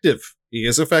effective.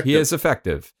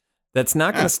 That's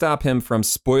not going to stop him from,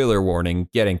 spoiler warning,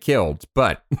 getting killed.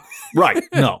 But right,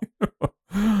 no,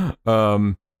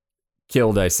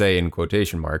 killed, I say in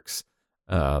quotation marks.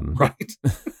 Right,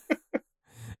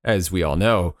 as we all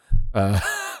know.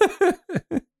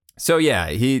 So yeah,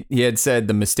 he had said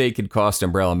the mistake had cost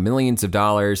Umbrella millions of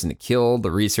dollars and it killed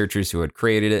the researchers who had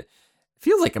created it.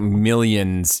 Feels like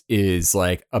millions is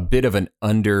like a bit of an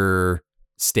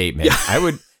understatement.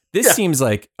 Yeah. This seems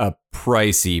like a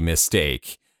pricey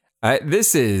mistake.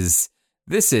 This is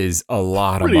a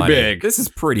lot pretty of money. big. This is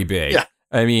pretty big. Yeah.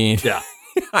 I mean, yeah,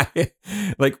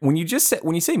 like when you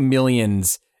say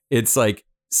millions, it's like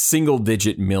single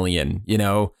digit million, you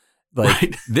know? Like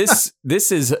right. this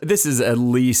is at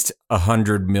least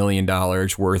 $100 million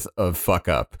worth of fuck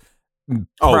up.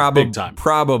 Big time.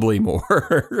 Probably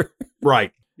more.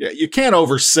 Right. Yeah, you can't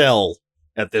oversell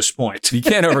at this point. You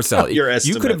can't oversell it. Your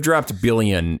estimate. You could have dropped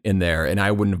billion in there and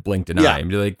I wouldn't have blinked an eye.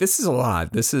 You're like, this is a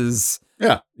lot. This is,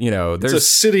 you know, there's it's a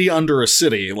city under a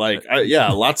city. Like,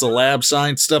 lots of lab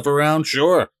science stuff around.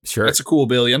 Sure. That's a cool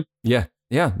billion. Yeah.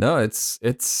 Yeah. No,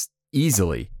 it's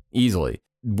easily.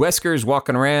 Wesker's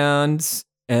walking around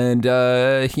and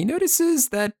he notices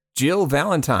that Jill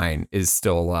Valentine is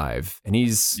still alive. And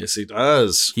yes, he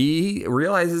does. He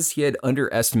realizes he had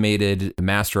underestimated the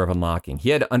Master of Unlocking. Which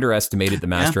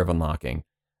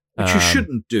you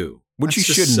shouldn't do. Which you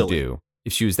shouldn't do.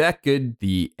 If she was that good,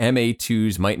 the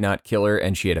MA2s might not kill her,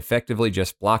 and she had effectively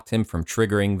just blocked him from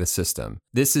triggering the system.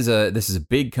 This is a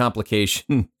big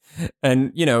complication.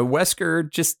 And, you know, Wesker,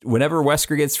 just whenever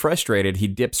Wesker gets frustrated, he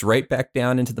dips right back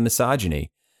down into the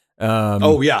misogyny.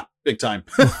 Big time.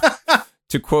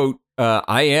 To quote,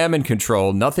 I am in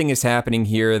control. Nothing is happening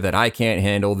here that I can't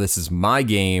handle. This is my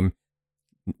game.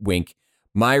 Wink.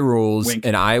 My rules. Wink.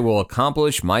 And I will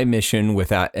accomplish my mission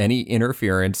without any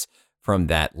interference from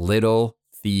that little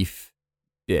thief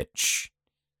bitch.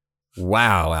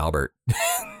 Wow, Albert.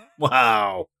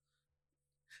 Wow.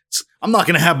 I'm not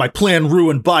going to have my plan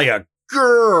ruined by a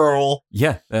girl.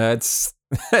 Yeah, that's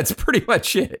pretty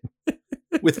much it.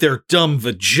 With their dumb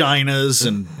vaginas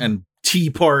and tea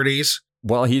parties.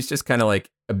 Well, he's just kind of like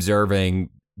observing.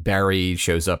 Barry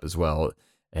shows up as well,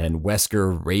 and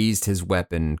Wesker raised his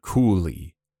weapon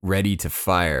coolly, ready to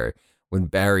fire, when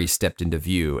Barry stepped into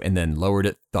view and then lowered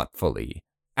it thoughtfully.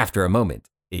 After a moment,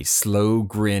 a slow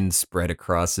grin spread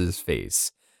across his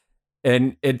face.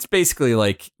 And it's basically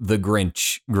like the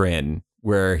Grinch grin,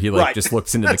 where he just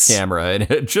looks into the camera and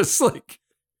it just like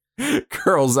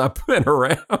curls up and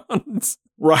around.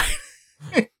 Right.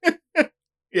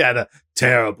 He had a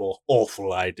terrible,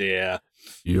 awful idea.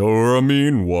 You're a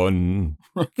mean one,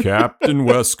 Captain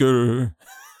Wesker.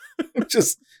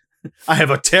 I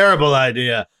have a terrible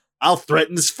idea. I'll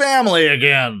threaten his family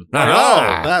again.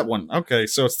 Ah. Oh, that one. Okay,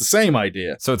 so it's the same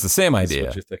idea. So it's the same idea.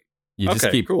 That's what you think. You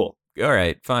just keep cool. All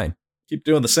right, fine. Keep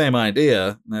doing the same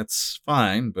idea. That's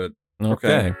fine, but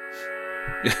okay.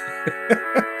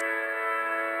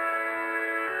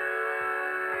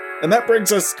 And that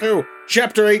brings us to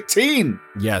Chapter 18.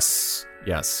 Yes.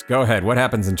 Go ahead. What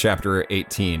happens in Chapter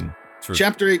 18?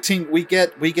 Chapter 18, we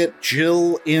get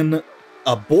Jill in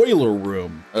a boiler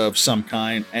room of some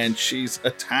kind, and she's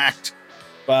attacked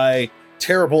by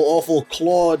terrible, awful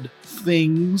clawed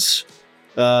things.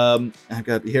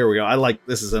 Here we go.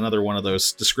 This is another one of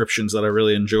those descriptions that I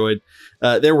really enjoyed.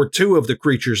 There were two of the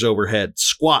creatures overhead,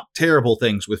 squat, terrible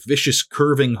things with vicious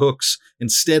curving hooks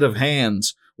instead of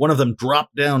hands. One of them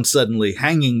dropped down suddenly,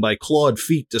 hanging by clawed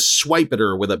feet to swipe at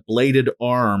her with a bladed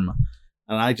arm.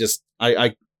 And I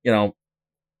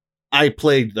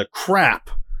played the crap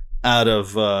out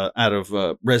of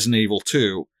Resident Evil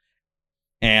 2.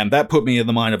 And that put me in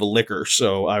the mind of a liquor,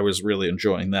 so I was really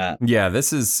enjoying that. Yeah,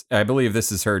 I believe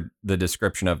this is the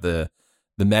description of the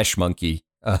mesh monkey.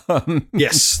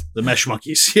 Yes, the mesh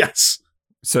monkeys, yes.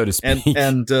 So to speak.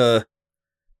 And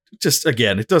just,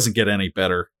 again, it doesn't get any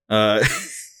better.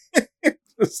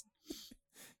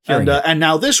 And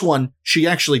now this one, she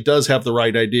actually does have the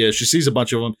right idea. She sees a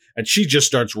bunch of them, and she just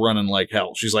starts running like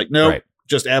hell. She's like, nope,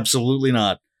 just absolutely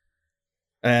not.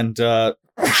 And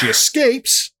she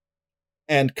escapes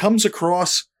and comes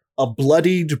across a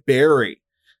bloodied berry,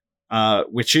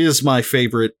 which is my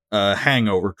favorite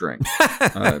hangover drink.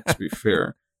 To be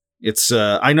fair, it's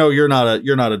I know you're not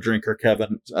a drinker,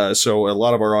 Kevin. So a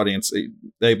lot of our audience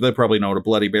they probably know what a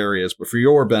bloody berry is. But for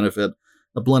your benefit,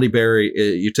 a bloody berry,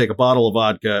 you take a bottle of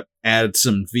vodka, add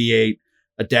some V8,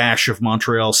 a dash of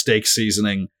Montreal steak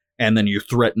seasoning, and then you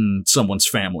threaten someone's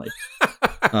family.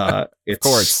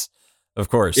 Of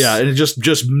course. Yeah, and it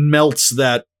just melts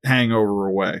that hangover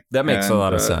away. That makes a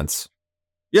lot of sense.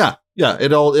 Yeah,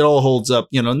 it all holds up.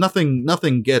 You know,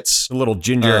 nothing gets the little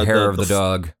ginger hair of the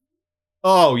dog.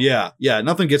 Oh, yeah. Yeah.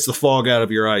 Nothing gets the fog out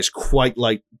of your eyes quite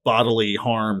like bodily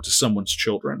harm to someone's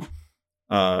children.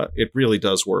 It really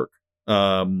does work.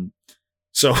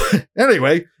 So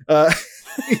anyway,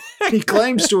 he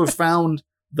claims to have found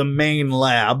the main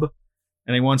lab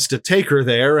and he wants to take her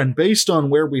there. And based on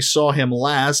where we saw him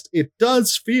last, it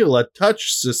does feel a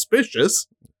touch suspicious.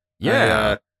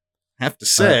 Yeah. I have to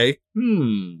say,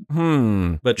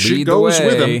 but she Lead the goes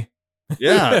with way. him.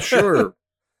 Yeah, sure.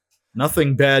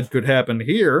 Nothing bad could happen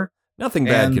here. Nothing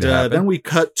bad could happen. Then we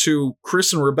cut to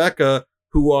Chris and Rebecca,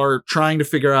 who are trying to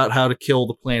figure out how to kill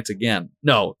the plant again.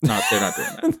 No, they're not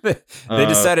doing that. They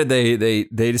decided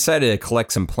they decided to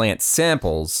collect some plant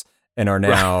samples and are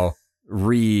now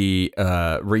trying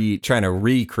to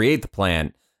recreate the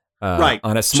plant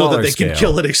on a smaller so that they scale, can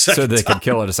kill it a second so they time. can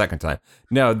kill it a second time.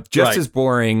 No, just as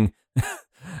boring.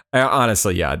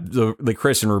 Honestly, yeah, the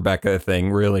Chris and Rebecca thing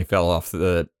really fell off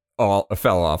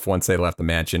once they left the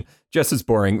mansion. Just as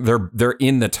boring. They're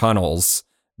in the tunnels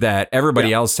that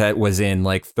everybody else was in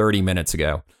like 30 minutes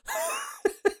ago.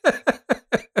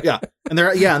 And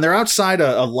they're outside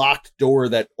a locked door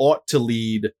that ought to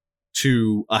lead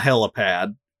to a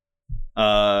helipad.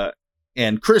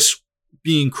 And Chris,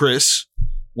 being Chris,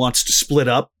 wants to split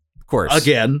up. Of course.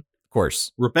 Again. Of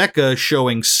course. Rebecca,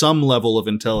 showing some level of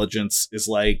intelligence, is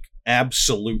like,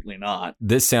 absolutely not.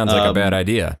 This sounds like a bad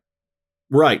idea.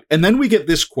 Right. And then we get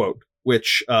this quote,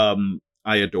 which I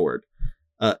adored.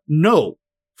 No,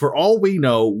 for all we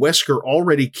know, Wesker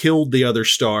already killed the other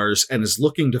stars and is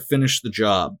looking to finish the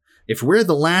job. If we're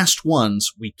the last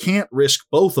ones, we can't risk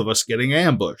both of us getting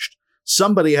ambushed.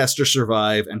 Somebody has to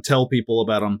survive and tell people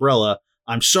about Umbrella.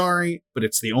 I'm sorry, but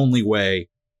it's the only way.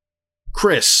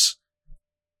 Chris,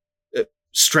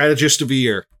 strategist of the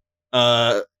year.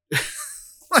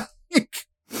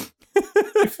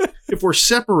 If we're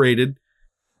separated,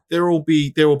 there will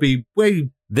be way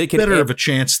better of a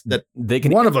chance that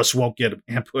one of us won't get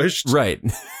ambushed. Right.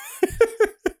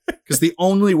 Because the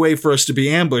only way for us to be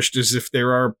ambushed is if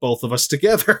there are both of us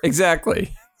together.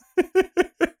 Exactly.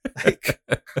 Like,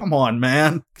 come on,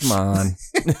 man. Come on.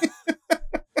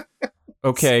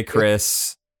 Okay,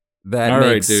 Chris. That All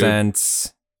makes right, dude.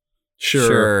 sense.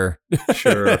 Sure.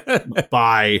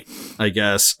 Bye, I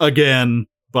guess. Again,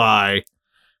 bye.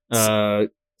 So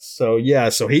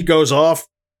he goes off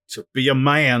to be a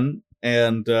man,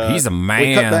 and he's a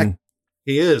we cut back. man.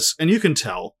 He is, and you can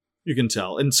tell.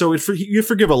 And so you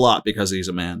forgive a lot because he's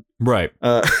a man. Right.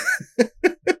 And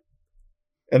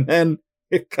then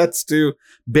it cuts to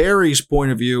Barry's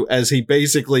point of view as he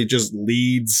basically just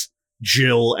leads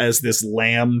Jill as this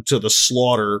lamb to the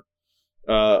slaughter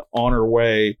on her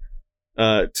way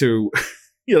to,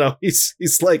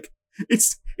 he's like,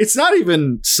 it's not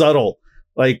even subtle.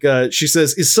 Like, she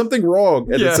says, is something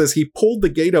wrong? And it says he pulled the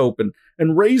gate open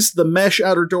and raised the mesh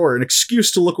outer door, an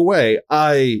excuse to look away.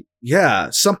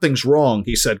 Something's wrong,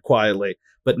 he said quietly,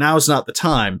 but now's not the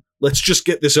time. Let's just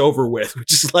get this over with.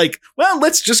 Which is like, well,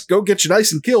 let's just go get you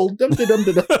nice and killed.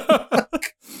 Dum-de-dum-de-dum.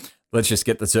 Let's just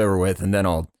get this over with, and then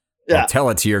I'll tell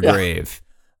it to your grave.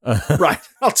 Right.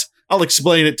 I'll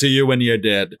explain it to you when you're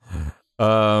dead.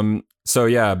 So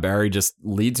yeah, Barry just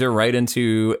leads her right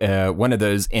into one of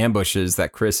those ambushes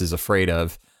that Chris is afraid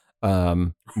of,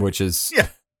 which is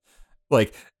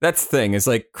like, that's the thing. It's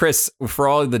like, Chris, for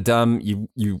all of the dumb,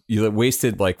 you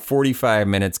wasted like 45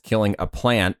 minutes killing a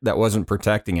plant that wasn't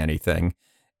protecting anything,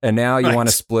 and now you want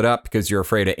to split up because you're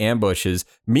afraid of ambushes.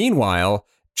 Meanwhile,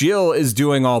 Jill is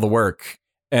doing all the work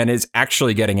and is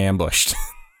actually getting ambushed.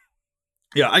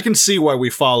 Yeah, I can see why we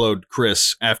followed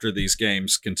Chris after these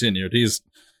games continued. He's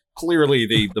clearly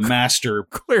the master,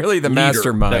 clearly the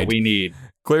mastermind that we need.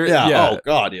 Clearly, Oh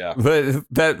God, yeah. But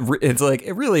it's like,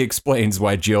 it really explains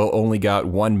why Jill only got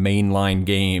one mainline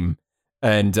game,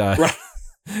 and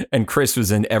and Chris was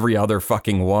in every other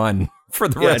fucking one for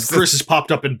the rest. And Chris has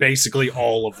popped up in basically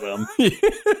all of them.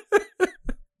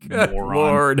 Good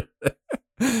Lord.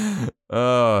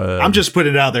 I'm just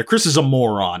putting it out there. Chris is a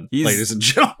moron, ladies and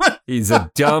gentlemen. He's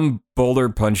a dumb boulder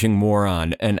punching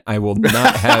moron, and I will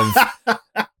not have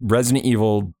Resident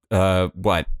Evil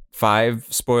 5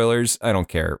 spoilers. I don't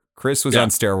care. Chris was on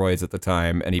steroids at the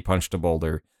time, and he punched a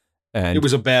boulder, and it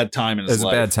was a bad time in his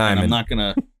life. It was a bad time. I'm not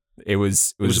gonna. It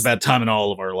was a bad time in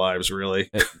all of our lives, really.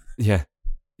 Yeah.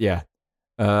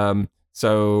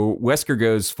 So Wesker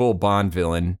goes full Bond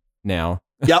villain now.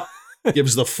 Yep.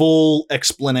 Gives the full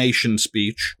explanation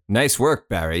speech. Nice work,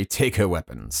 Barry. Take her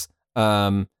weapons.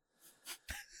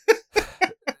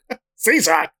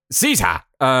 Caesar.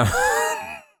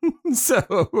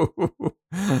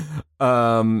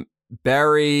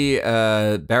 Barry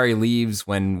leaves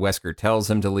when Wesker tells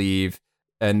him to leave,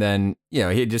 and then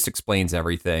he just explains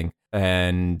everything.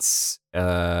 And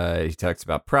he talks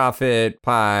about profit,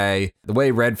 pie, the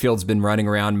way Redfield's been running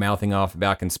around mouthing off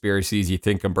about conspiracies. You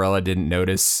think Umbrella didn't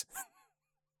notice?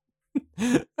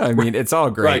 I mean, it's all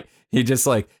great. Right. He just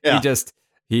like,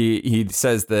 he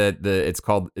says that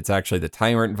it's actually the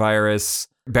tyrant virus.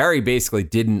 Barry basically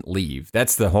didn't leave.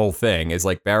 That's the whole thing, is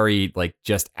like Barry like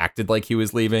just acted like he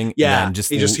was leaving. Yeah. And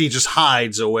He just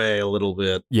hides away a little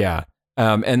bit. Yeah.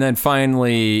 And then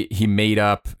finally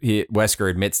Wesker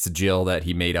admits to Jill that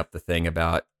he made up the thing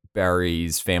about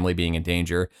Barry's family being in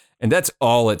danger. And that's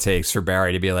all it takes for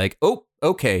Barry to be like, oh,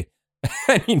 okay.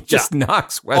 And he just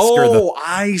knocks Wesker.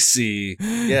 I see.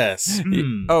 Yes.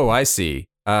 Oh, I see.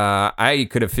 I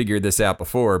could have figured this out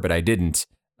before, but I didn't.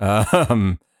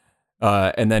 And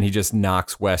then he just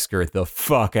knocks Wesker the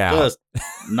fuck out. Just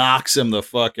knocks him the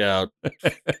fuck out.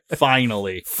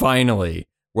 Finally.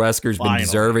 Wesker's been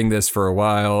deserving this for a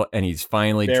while, and he's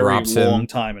finally drops him. Long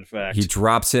time, in fact. He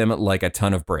drops him like a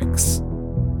ton of bricks.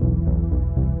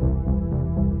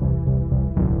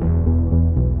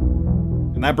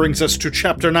 And that brings us to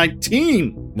chapter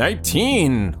 19.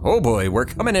 19. Oh boy, we're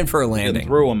coming in for a landing.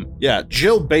 Through him. Yeah,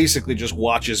 Jill basically just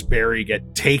watches Barry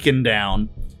get taken down.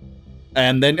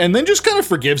 And then just kind of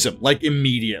forgives him, like,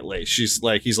 immediately. He's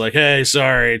like, hey,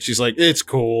 sorry. And she's like, it's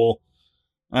cool.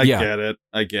 I get it,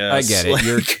 I guess. I get it.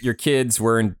 Like, your kids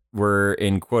were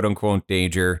in quote unquote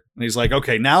danger. And he's like,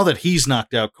 okay, now that he's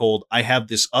knocked out cold, I have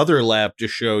this other lab to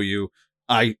show you.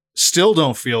 I still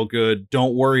don't feel good.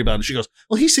 Don't worry about it. She goes,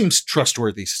 well, he seems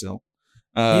trustworthy still.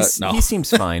 No. He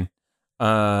seems fine.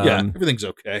 Yeah, everything's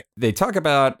okay. They talk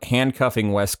about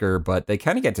handcuffing Wesker, but they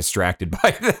kind of get distracted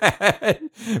by that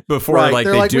before we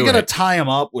gotta tie him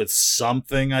up with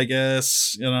something, I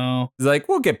guess, you know. It's like,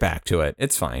 we'll get back to it.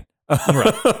 It's fine.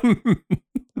 Right.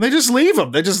 They just leave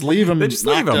him. They just leave him.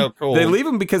 Out cold. They leave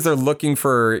him because they're looking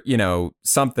for,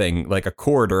 something like a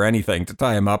cord or anything to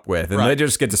tie him up with. And they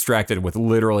just get distracted with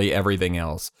literally everything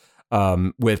else.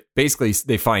 With basically,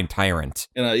 they find Tyrant.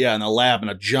 In a lab, in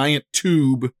a giant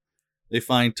tube, they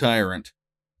find Tyrant.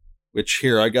 Which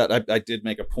here, I did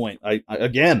make a point. I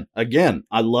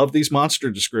love these monster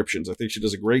descriptions. I think she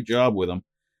does a great job with them.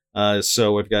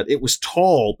 So I've got, it was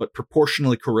tall, but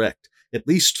proportionally correct. At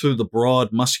least through the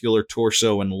broad, muscular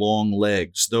torso and long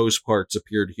legs, those parts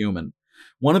appeared human.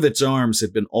 One of its arms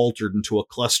had been altered into a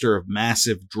cluster of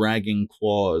massive, dragging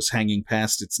claws hanging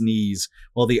past its knees,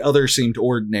 while the other seemed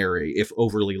ordinary, if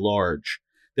overly large.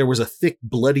 There was a thick,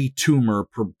 bloody tumor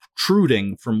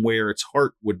protruding from where its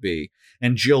heart would be,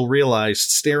 and Jill realized,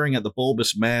 staring at the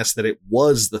bulbous mass, that it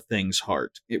was the thing's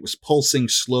heart. It was pulsing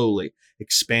slowly,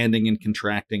 expanding and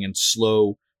contracting in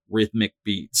slow, rhythmic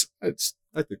beats.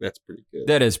 I think that's pretty good.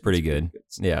 That is pretty good.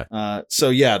 Yeah.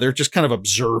 So they're just kind of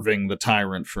observing the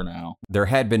Tyrant for now. There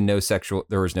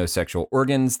was no sexual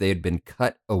organs. They had been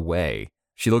cut away.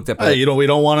 She looked up. Hey, we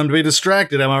don't want him to be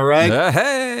distracted. Am I right?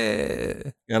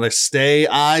 Hey. Gotta stay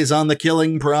eyes on the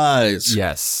killing prize.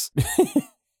 Yes.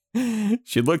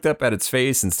 She looked up at its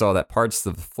face and saw that parts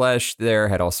of the flesh there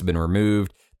had also been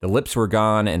removed. The lips were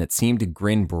gone, and it seemed to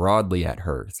grin broadly at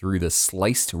her through the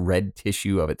sliced red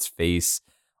tissue of its face.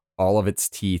 All of its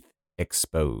teeth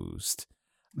exposed.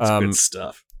 That's good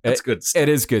stuff. That's good stuff. It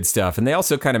is good stuff. And they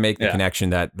also kind of make the connection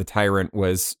that the Tyrant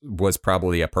was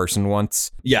probably a person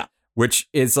once. Yeah. Which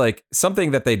is like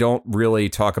something that they don't really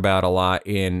talk about a lot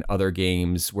in other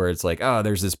games, where it's like, oh,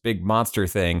 there's this big monster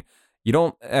thing. You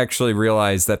don't actually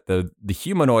realize that the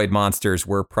humanoid monsters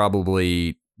were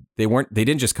probably, they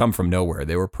didn't just come from nowhere.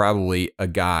 They were probably a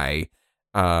guy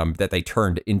that they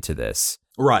turned into this.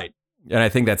 Right. And I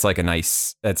think that's a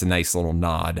nice little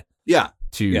nod. Yeah.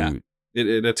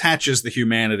 It attaches the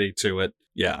humanity to it.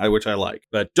 Yeah, which I like.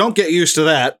 But don't get used to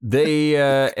that. They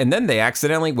and then they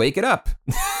accidentally wake it up.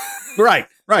 Right.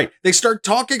 They start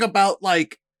talking about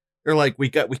they're like, we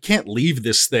can't leave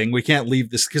this thing. We can't leave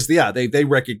this because they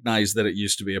recognize that it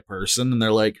used to be a person, and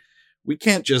they're like, we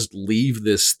can't just leave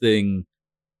this thing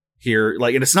here.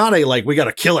 Like, and it's not we got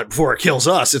to kill it before it kills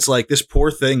us. It's like, this poor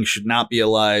thing should not be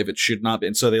alive. It should not be.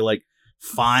 And so they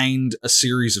find a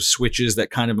series of switches that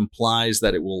kind of implies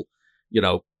that it will,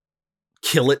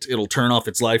 kill it. It'll turn off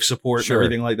its life support and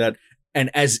everything like that. And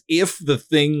as if the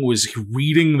thing was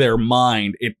reading their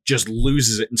mind, it just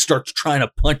loses it and starts trying to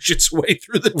punch its way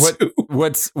through the tube.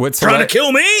 What's trying to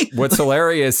kill me? What's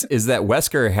hilarious is that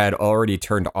Wesker had already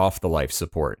turned off the life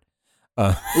support.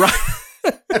 Right.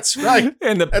 That's right.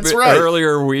 And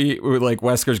earlier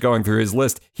Wesker's going through his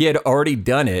list. He had already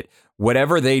done it.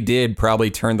 Whatever they did probably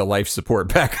turned the life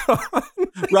support back on.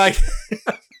 Right.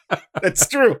 That's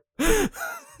true.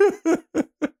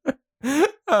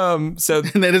 So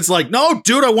and then it's like, no,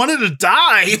 dude, I wanted to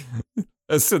die.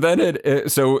 So then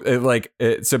so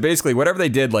basically whatever they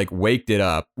did, like woke it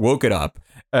up,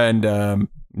 and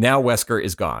now Wesker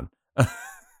is gone.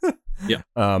 Yeah.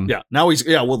 Now he's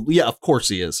of course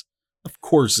he is. Of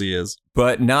course he is.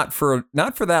 But not for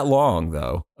that long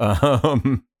though.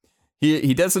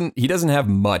 He doesn't have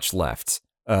much left.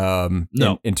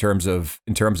 No. In terms of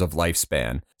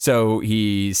lifespan. So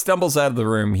he stumbles out of the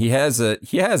room. He has a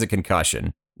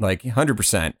concussion, like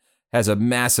 100%. Has a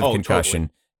massive concussion.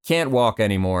 Totally. Can't walk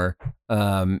anymore.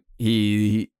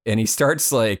 He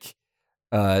starts like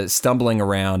stumbling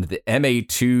around. The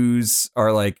MA2s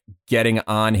are like getting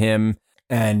on him,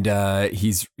 and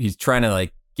he's trying to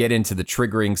like get into the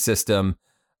triggering system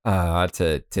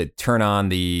to turn on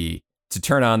the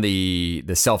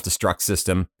self-destruct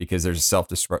system, because there's a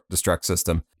self-destruct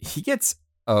system. He gets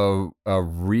a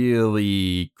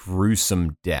really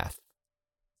gruesome death.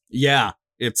 Yeah,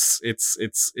 it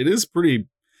is pretty,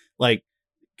 like,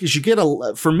 because you get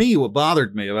for me, what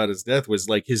bothered me about his death was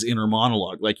like his inner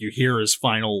monologue. Like, you hear his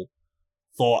final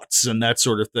thoughts and that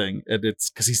sort of thing. And it's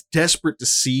because he's desperate to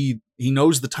see, he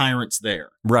knows the tyrant's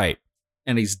there. Right.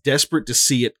 And he's desperate to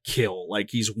see it kill. Like,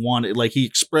 he's wanted, like, he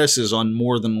expresses on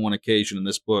more than one occasion in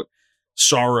this book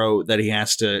sorrow that he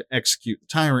has to execute the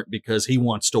tyrant because he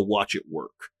wants to watch it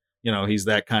work. You know, he's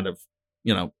that kind of,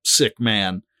 sick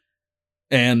man.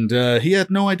 And he had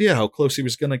no idea how close he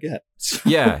was going to get.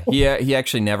 Yeah, he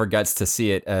actually never gets to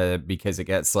see it because it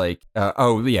gets like,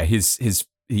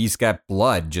 he's got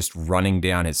blood just running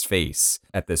down his face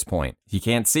at this point. He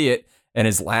can't see it. And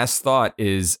his last thought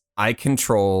is, I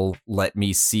control, let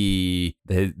me see.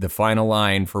 The final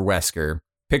line for Wesker.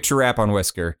 Picture wrap on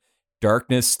Wesker.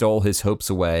 Darkness stole his hopes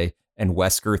away, and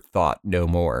Wesker thought no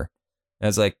more. And I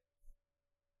was like,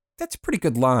 that's a pretty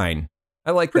good line. I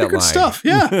like pretty that line. Pretty good stuff,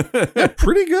 yeah. Yeah,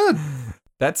 pretty good.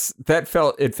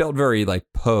 It felt very like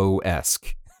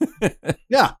Poe-esque.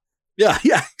 Yeah,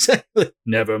 exactly.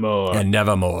 Nevermore. And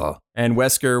nevermore. And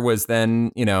Wesker was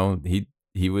then,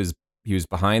 he was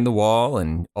behind the wall,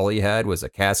 and all he had was a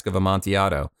cask of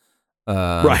Amontillado.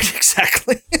 Right,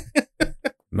 exactly.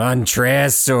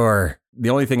 Montresor. The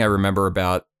only thing I remember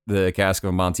about the cask of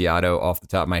Amontillado off the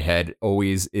top of my head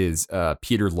always is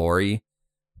Peter Lorre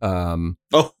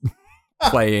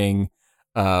playing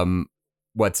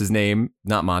what's his name?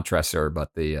 Not Montresor,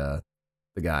 but the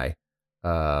guy.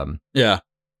 Yeah.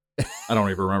 I don't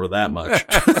even remember that much.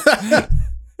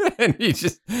 And he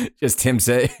just him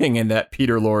saying in that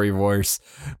Peter Lorre voice,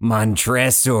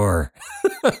 Montresor.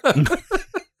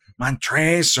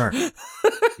 Montresor.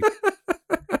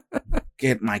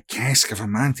 Get my cask of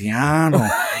Amontillado.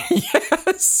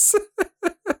 Yes.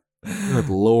 Good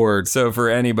Lord. So for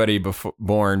anybody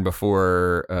born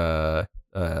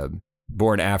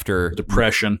after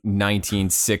Depression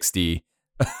 1960.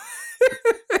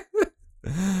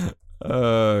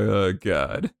 Oh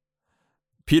God.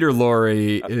 Peter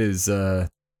Lorre is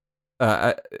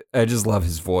I just love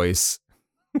his voice.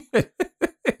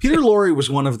 Peter Lorre was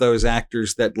one of those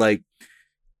actors that, like,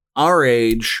 our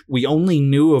age, we only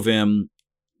knew of him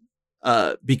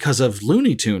because of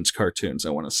Looney Tunes cartoons, I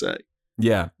want to say.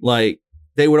 Yeah. Like,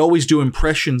 they would always do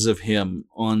impressions of him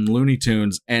on Looney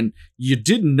Tunes, and you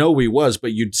didn't know who he was,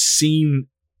 but you'd seen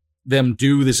them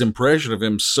do this impression of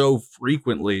him so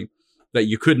frequently that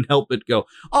you couldn't help but go,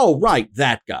 oh, right,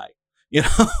 that guy. You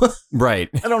know? Right.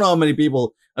 I don't know how many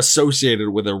people associated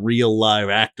with a real live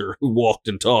actor who walked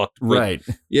and talked. Right.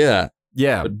 Yeah.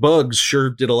 Yeah. But Bugs sure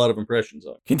did a lot of impressions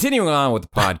of. Continuing on with the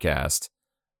podcast.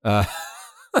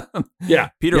 Yeah.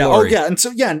 Peter Lorre. Oh, yeah. And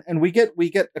so, yeah. And we get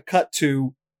a cut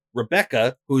to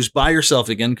Rebecca, who's by herself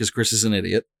again because Chris is an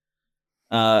idiot.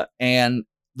 And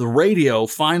the radio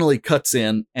finally cuts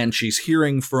in, and she's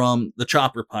hearing from the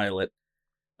chopper pilot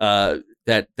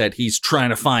that he's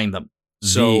trying to find them.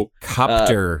 So the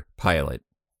copter pilot.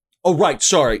 Oh, right.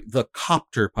 Sorry. The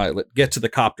copter pilot. Get to the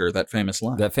copter. That famous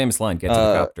line. Get to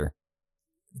the copter.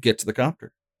 Get to the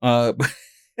copter.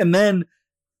 And then,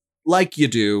 like you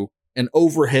do, an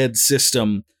overhead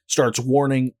system starts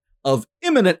warning of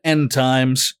imminent end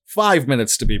times, 5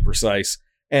 minutes to be precise.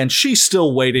 And she's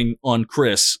still waiting on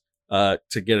Chris to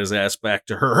get his ass back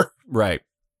to her. Right.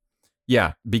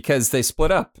 Yeah, because they split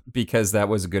up, because that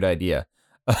was a good idea.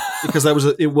 Because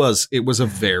it was a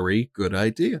very good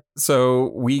idea.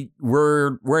 So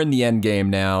we're in the end game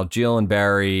now. Jill and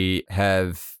Barry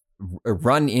have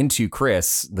run into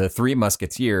Chris. The three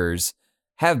Musketeers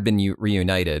have been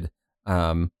reunited.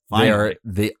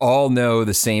 They all know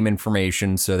the same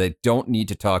information, so they don't need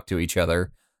to talk to each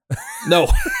other. No.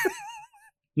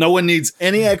 No one needs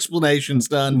any explanations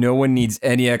done. No one needs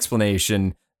any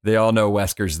explanation. They all know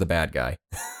Wesker's the bad guy.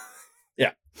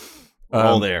 Yeah. We're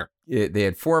all there. they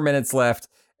had 4 minutes left,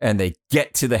 and they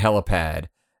get to the helipad,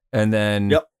 and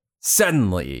then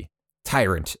suddenly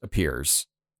Tyrant appears.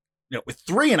 With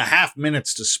 3.5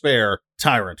 minutes to spare,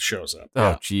 Tyrant shows up.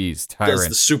 Oh, geez, Tyrant does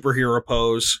the superhero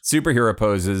pose. Superhero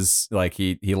poses, like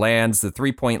he lands the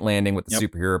 3-point landing with the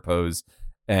superhero pose,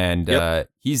 and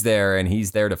he's there, and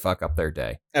he's there to fuck up their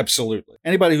day. Absolutely.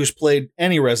 Anybody who's played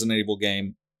any Resident Evil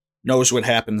game knows what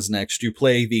happens next. You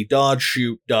play the dodge,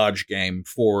 shoot, dodge game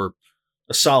for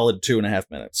a solid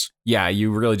 2.5 minutes. Yeah,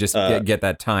 you really just get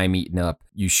that time eaten up.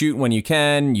 You shoot when you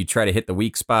can, you try to hit the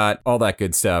weak spot, all that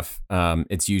good stuff.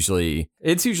 It's usually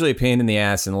a pain in the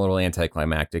ass and a little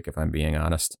anticlimactic, if I'm being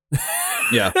honest.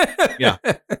 Yeah.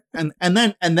 And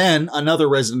then another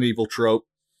Resident Evil trope.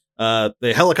 The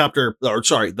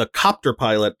copter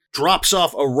pilot drops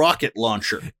off a rocket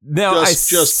launcher. Now, I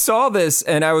saw this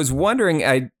and I was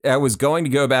wondering, I was going to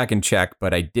go back and check,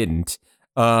 but I didn't.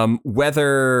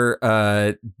 Whether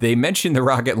they mentioned the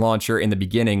rocket launcher in the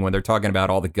beginning when they're talking about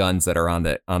all the guns that are on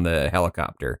the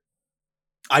helicopter.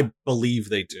 I believe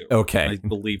they do. Okay, I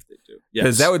believe they do.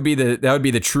 Because that would be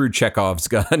the true Chekhov's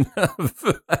gun.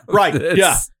 Right. This.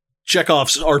 Yeah.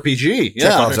 Chekhov's RPG.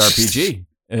 Yeah. Chekhov's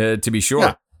RPG. To be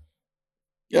sure.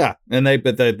 Yeah. And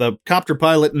the copter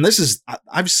pilot, and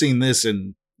I've seen this,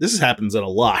 and this happens in a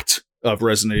lot of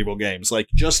Resident Evil games. Like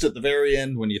just at the very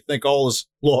end, when you think all is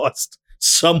lost,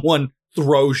 someone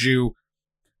throws you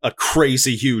a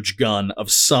crazy huge gun of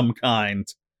some kind,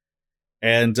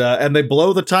 and they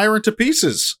blow the Tyrant to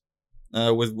pieces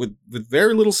with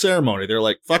very little ceremony. They're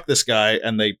like, "Fuck this guy,"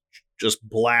 and they just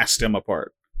blast him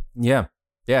apart. Yeah.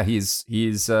 He's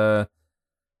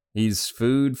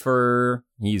food for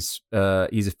he's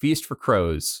a feast for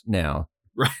crows now.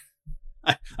 Right.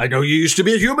 I know you used to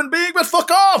be a human being, but fuck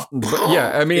off. But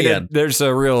yeah, I mean, there's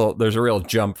a real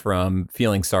jump from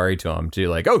feeling sorry to him to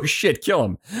like, oh shit, kill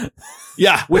him.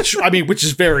 Yeah, which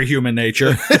is very human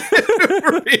nature.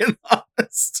 For being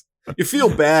honest, you feel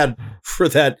bad for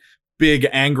that big,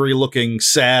 angry-looking,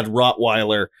 sad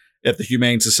Rottweiler at the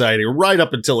Humane Society right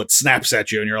up until it snaps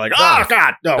at you, and you're like, oh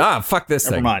god, no, fuck this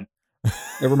thing.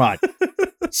 Never mind.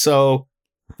 So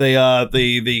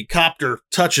the copter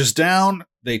touches down.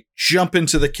 They jump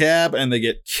into the cab and they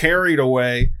get carried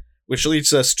away, which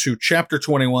leads us to chapter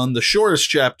 21, the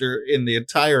shortest chapter in the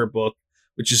entire book,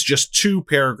 which is just 2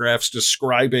 paragraphs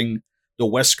describing the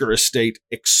Wesker estate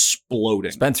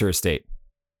exploding. Spencer estate.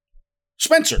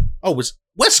 Spencer. Oh, was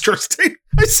Wesker estate?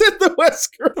 I said the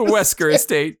Wesker. The Wesker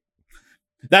estate.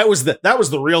 That was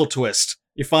the real twist.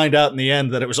 You find out in the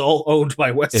end that it was all owned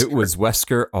by Wesker. It was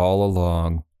Wesker all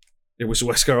along. It was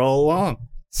Wesker all along.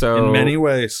 So in many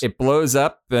ways, it blows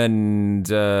up, and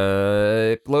it's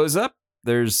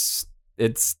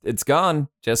gone.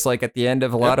 Just like at the end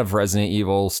of a lot of Resident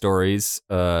Evil stories.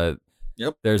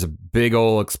 There's a big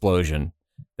old explosion.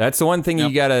 That's the one thing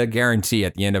you gotta guarantee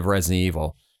at the end of Resident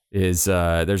Evil is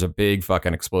there's a big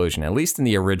fucking explosion. At least in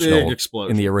the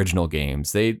original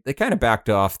games, they kind of backed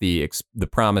off the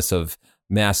promise of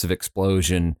massive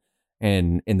explosion,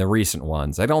 and in the recent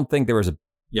ones, I don't think there was a.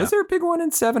 Yeah. Was there a big one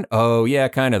in 7? Oh yeah,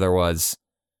 kind of there was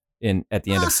at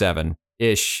the end of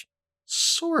 7-ish.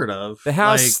 Sort of. The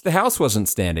house wasn't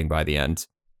standing by the end.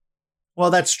 Well,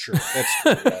 that's true.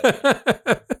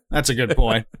 That's a good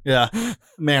point. Yeah.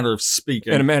 Manner of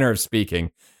speaking. In a manner of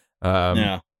speaking.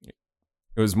 Yeah.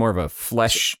 It was more of a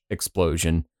flesh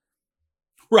explosion.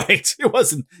 Right. It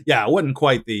wasn't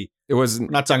quite the. It wasn't.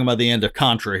 I'm not talking about the end of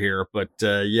Contra here, but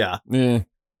yeah.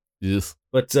 Yes.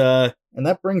 But and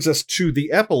that brings us to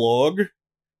the epilogue.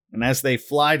 And as they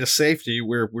fly to safety,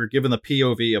 we're given the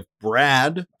POV of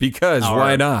Brad. Because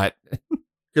why not?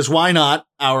 Because why not?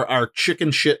 Our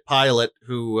chicken shit pilot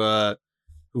who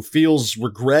feels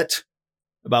regret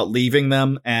about leaving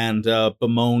them and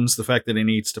bemoans the fact that he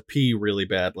needs to pee really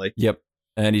badly. Yep.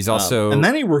 And he's also and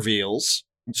then he reveals.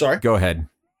 Sorry. Go ahead.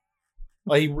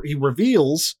 Well, he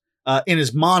reveals in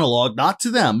his monologue, not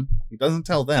to them. He doesn't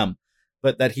tell them.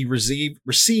 But that he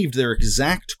received their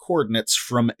exact coordinates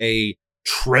from a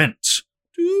Trent.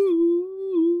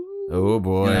 Oh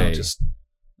boy!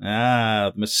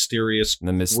 Mysterious,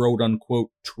 quote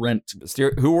unquote Trent,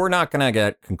 who we're not going to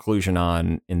get conclusion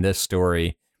on in this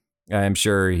story. I'm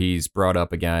sure he's brought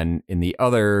up again in the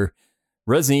other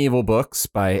Resident Evil books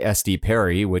by S.D.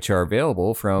 Perry, which are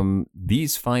available from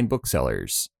these fine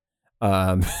booksellers.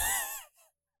 The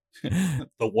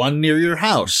one near your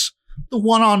house. The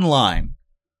one online.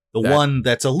 The one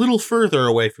that's a little further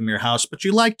away from your house, but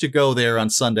you like to go there on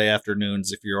Sunday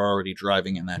afternoons if you're already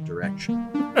driving in that direction.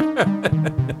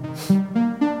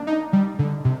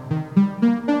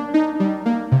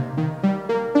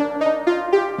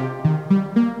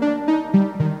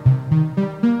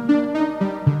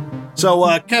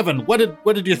 So, Kevin, what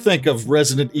did you think of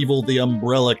Resident Evil: The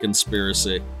Umbrella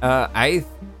Conspiracy?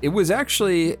 It was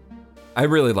actually, I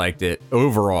really liked it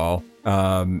overall.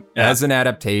 As an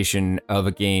adaptation of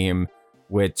a game,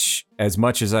 which, as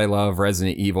much as I love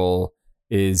Resident Evil,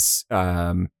 is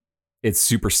it's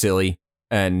super silly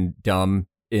and dumb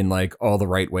in like all the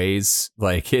right ways.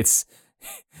 Like it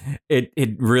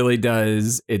really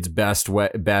does its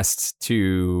best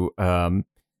to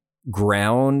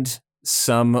ground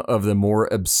some of the more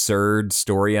absurd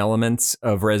story elements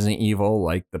of Resident Evil,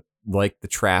 like the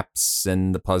traps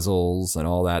and the puzzles and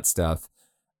all that stuff.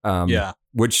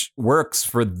 Which works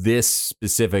for this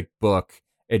specific book.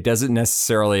 It doesn't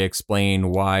necessarily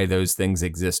explain why those things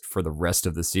exist for the rest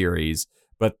of the series.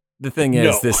 But the thing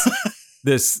is,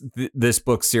 this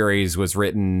book series was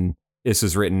written. This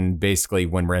was written basically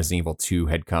when Resident Evil 2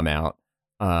 had come out.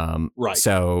 Right.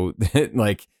 So,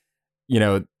 like, you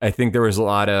know, I think there was a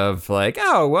lot of like,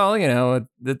 oh, well, you know,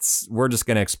 we're just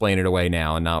going to explain it away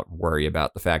now and not worry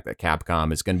about the fact that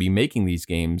Capcom is going to be making these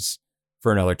games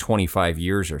for another 25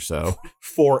 years or so.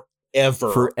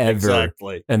 Forever.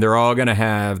 Exactly. And they're all going to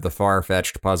have the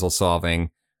far-fetched puzzle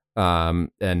solving and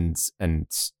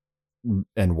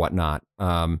whatnot.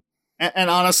 And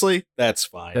honestly, that's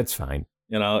fine. That's fine.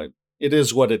 You know, it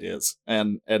is what it is.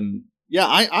 And yeah,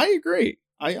 I agree.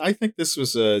 I think this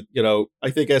was I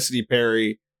think SD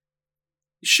Perry,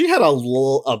 she had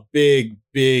a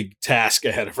big task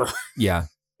ahead of her. Yeah.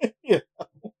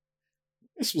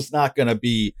 This was not going to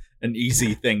be an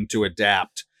easy thing to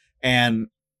adapt. And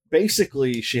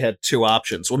basically she had two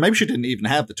options. Well, maybe she didn't even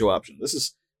have the two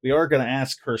options. We are going to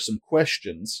ask her some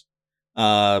questions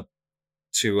to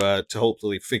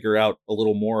hopefully figure out a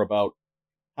little more about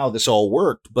how this all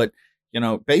worked. But, you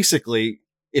know, basically,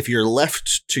 if you're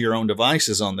left to your own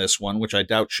devices on this one, which I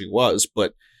doubt she was,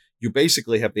 but you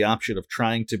basically have the option of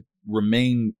trying to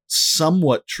remain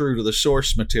somewhat true to the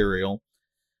source material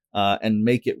and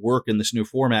make it work in this new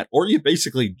format, or you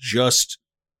basically just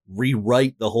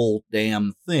rewrite the whole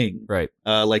damn thing, right?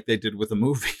 Like they did with the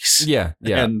movies. Yeah.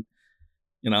 And,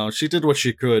 you know, she did what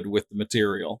she could with the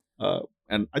material.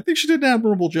 And I think she did an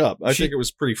admirable job. I think it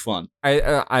was pretty fun.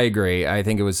 I agree. I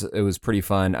think it was pretty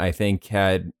fun. I think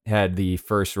had the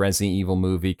first Resident Evil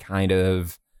movie kind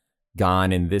of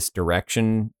gone in this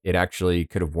direction, it actually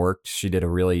could have worked. She did a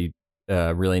really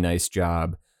nice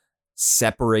job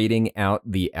separating out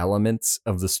the elements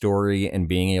of the story and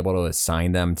being able to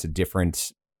assign them to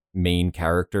different main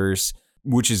characters,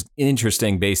 which is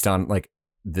interesting based on like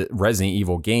the Resident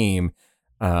Evil game.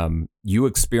 You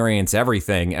experience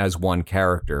everything as one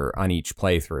character on each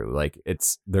playthrough. Like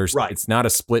it's not a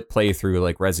split playthrough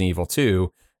like Resident Evil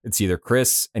 2. It's either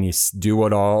Chris and you do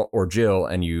it all, or Jill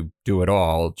and you do it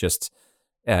all, just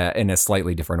in a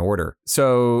slightly different order.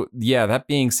 So yeah, that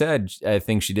being said, I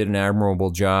think she did an admirable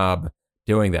job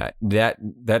doing that.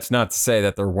 That's not to say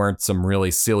that there weren't some really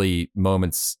silly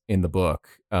moments in the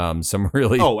book. Some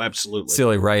really absolutely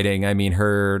silly writing. I mean,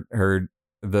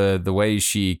 the way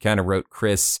she kind of wrote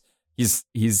Chris,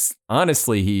 he's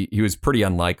honestly he was pretty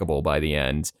unlikable by the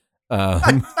end.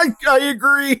 I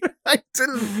agree. I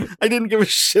didn't give a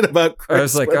shit about Chris. I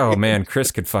was like, oh man,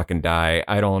 Chris could fucking die.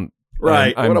 I'm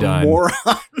what done. A moron.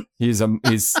 He's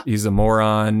a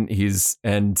moron. He's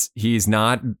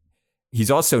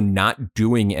also not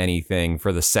doing anything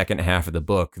for the second half of the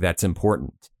book that's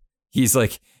important. He's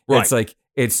like, It's like,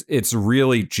 it's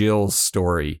really Jill's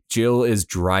story. Jill is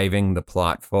driving the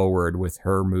plot forward with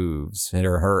her moves and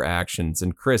her actions.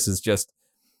 And Chris is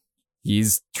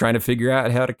he's trying to figure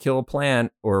out how to kill a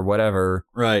plant or whatever.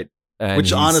 Right. And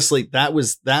which honestly, that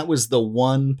was the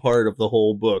one part of the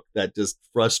whole book that just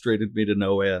frustrated me to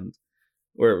no end,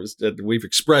 where it was, we've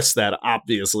expressed that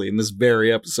obviously in this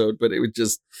very episode, but it was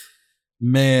just,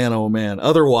 man, oh man.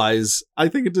 Otherwise, I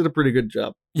think it did a pretty good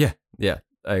job. Yeah.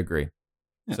 I agree.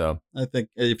 Yeah, so I think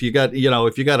if you got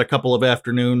a couple of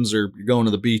afternoons or you're going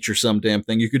to the beach or some damn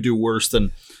thing, you could do worse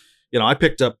than, I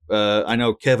picked up, I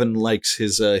know Kevin likes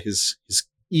his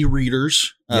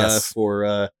e-readers yes.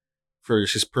 For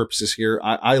his purposes here.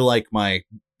 I like my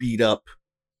beat up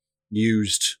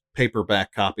used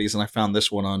paperback copies, and I found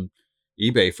this one on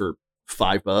eBay for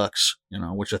 $5,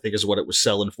 which I think is what it was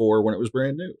selling for when it was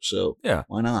brand new. So yeah,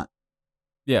 why not?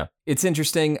 Yeah, it's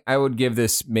interesting. I would give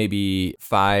this maybe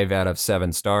 5 out of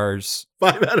 7 stars.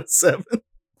 5 out of 7.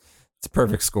 It's a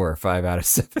perfect score. 5 out of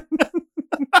 7.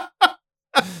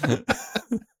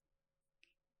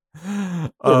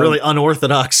 A really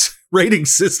unorthodox rating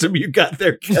system you got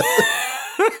there, Kevin.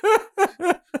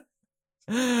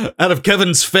 Out of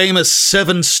Kevin's famous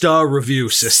 7-star review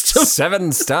system.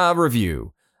 7-star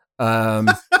review.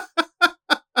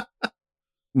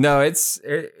 No, it's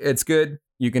good.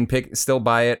 You can still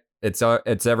buy it. It's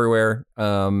everywhere.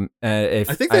 And if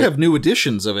I think they have new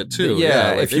editions of it too.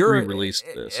 Yeah, like if you're re-released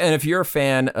this, and if you're a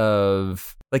fan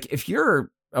of, like, if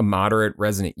you're a moderate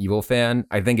Resident Evil fan,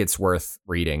 I think it's worth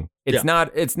reading. It's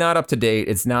not up to date.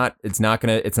 It's not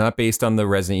based on the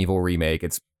Resident Evil remake.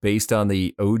 It's based on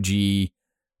the OG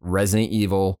Resident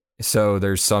Evil. So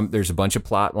there's a bunch of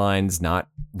plot lines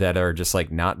that are just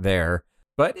like not there,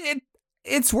 but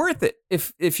it's worth it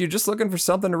if you're just looking for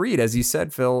something to read. As you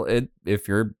said, Phil, if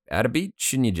you're at a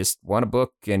beach and you just want a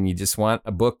book, and you just want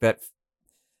a book that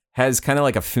has kind of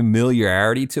like a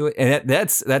familiarity to it, and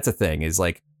that's a thing, is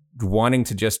like wanting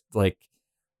to just like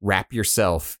wrap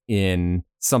yourself in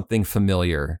something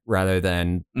familiar rather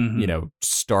than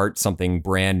start something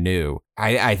brand new.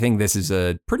 I think this is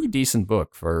a pretty decent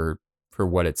book for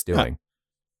what it's doing.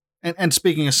 And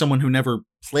speaking as someone who never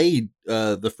played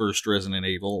the first Resident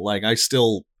Evil, like, I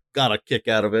still got a kick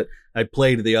out of it. I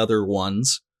played the other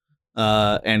ones,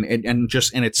 and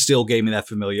it still gave me that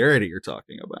familiarity you're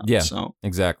talking about. Yeah, so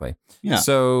exactly. Yeah,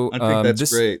 so I think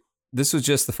that's great. This was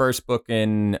just the first book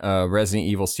in Resident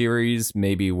Evil series.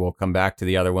 Maybe we'll come back to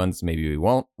the other ones. Maybe we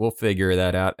won't. We'll figure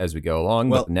that out as we go along.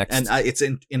 Well, but it's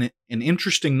an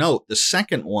interesting note. The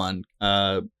second one,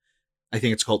 I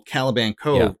think it's called Caliban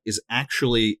Cove, is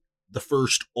actually the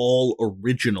first all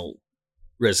original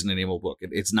Resident Evil book.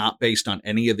 It's not based on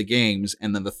any of the games,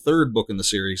 and then the third book in the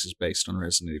series is based on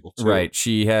Resident Evil 2. Right.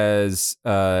 She has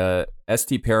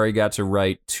S.T. Perry got to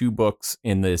write 2 books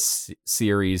in this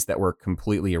series that were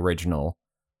completely original,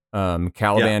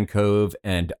 Caliban Cove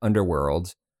and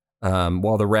Underworld,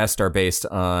 while the rest are based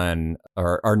on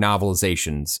are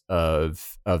novelizations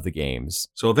of the games.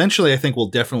 So eventually I think we'll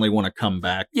definitely want to come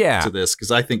back to this, because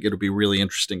I think it'll be really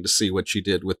interesting to see what she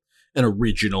did with an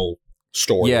original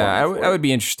story. Yeah, I would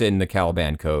be interested in the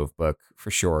Caliban Cove book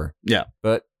for sure. Yeah.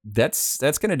 But that's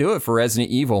going to do it for Resident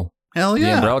Evil. Hell yeah.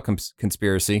 The Umbrella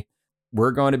Conspiracy.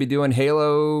 We're going to be doing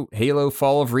Halo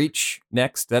Fall of Reach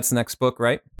next. That's the next book,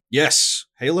 right? Yes.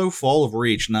 Halo Fall of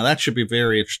Reach. Now that should be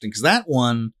very interesting, because that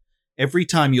one, every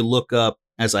time you look up,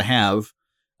 as I have,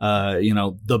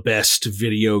 the best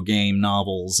video game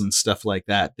novels and stuff like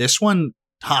that, this one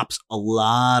tops a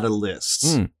lot of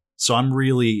lists. So I'm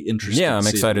really interested. Yeah, I'm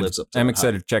excited. I'm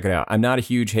excited to check it out. I'm not a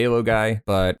huge Halo guy,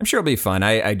 but I'm sure it'll be fun.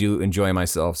 I do enjoy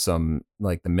myself some,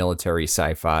 like, the military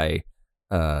sci-fi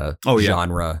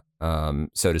genre,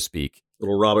 so to speak.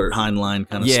 Little Robert Heinlein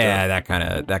kind of stuff. Yeah, that kind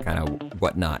of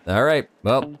whatnot. All right.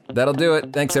 Well, that'll do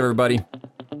it. Thanks, everybody.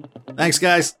 Thanks,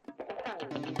 guys.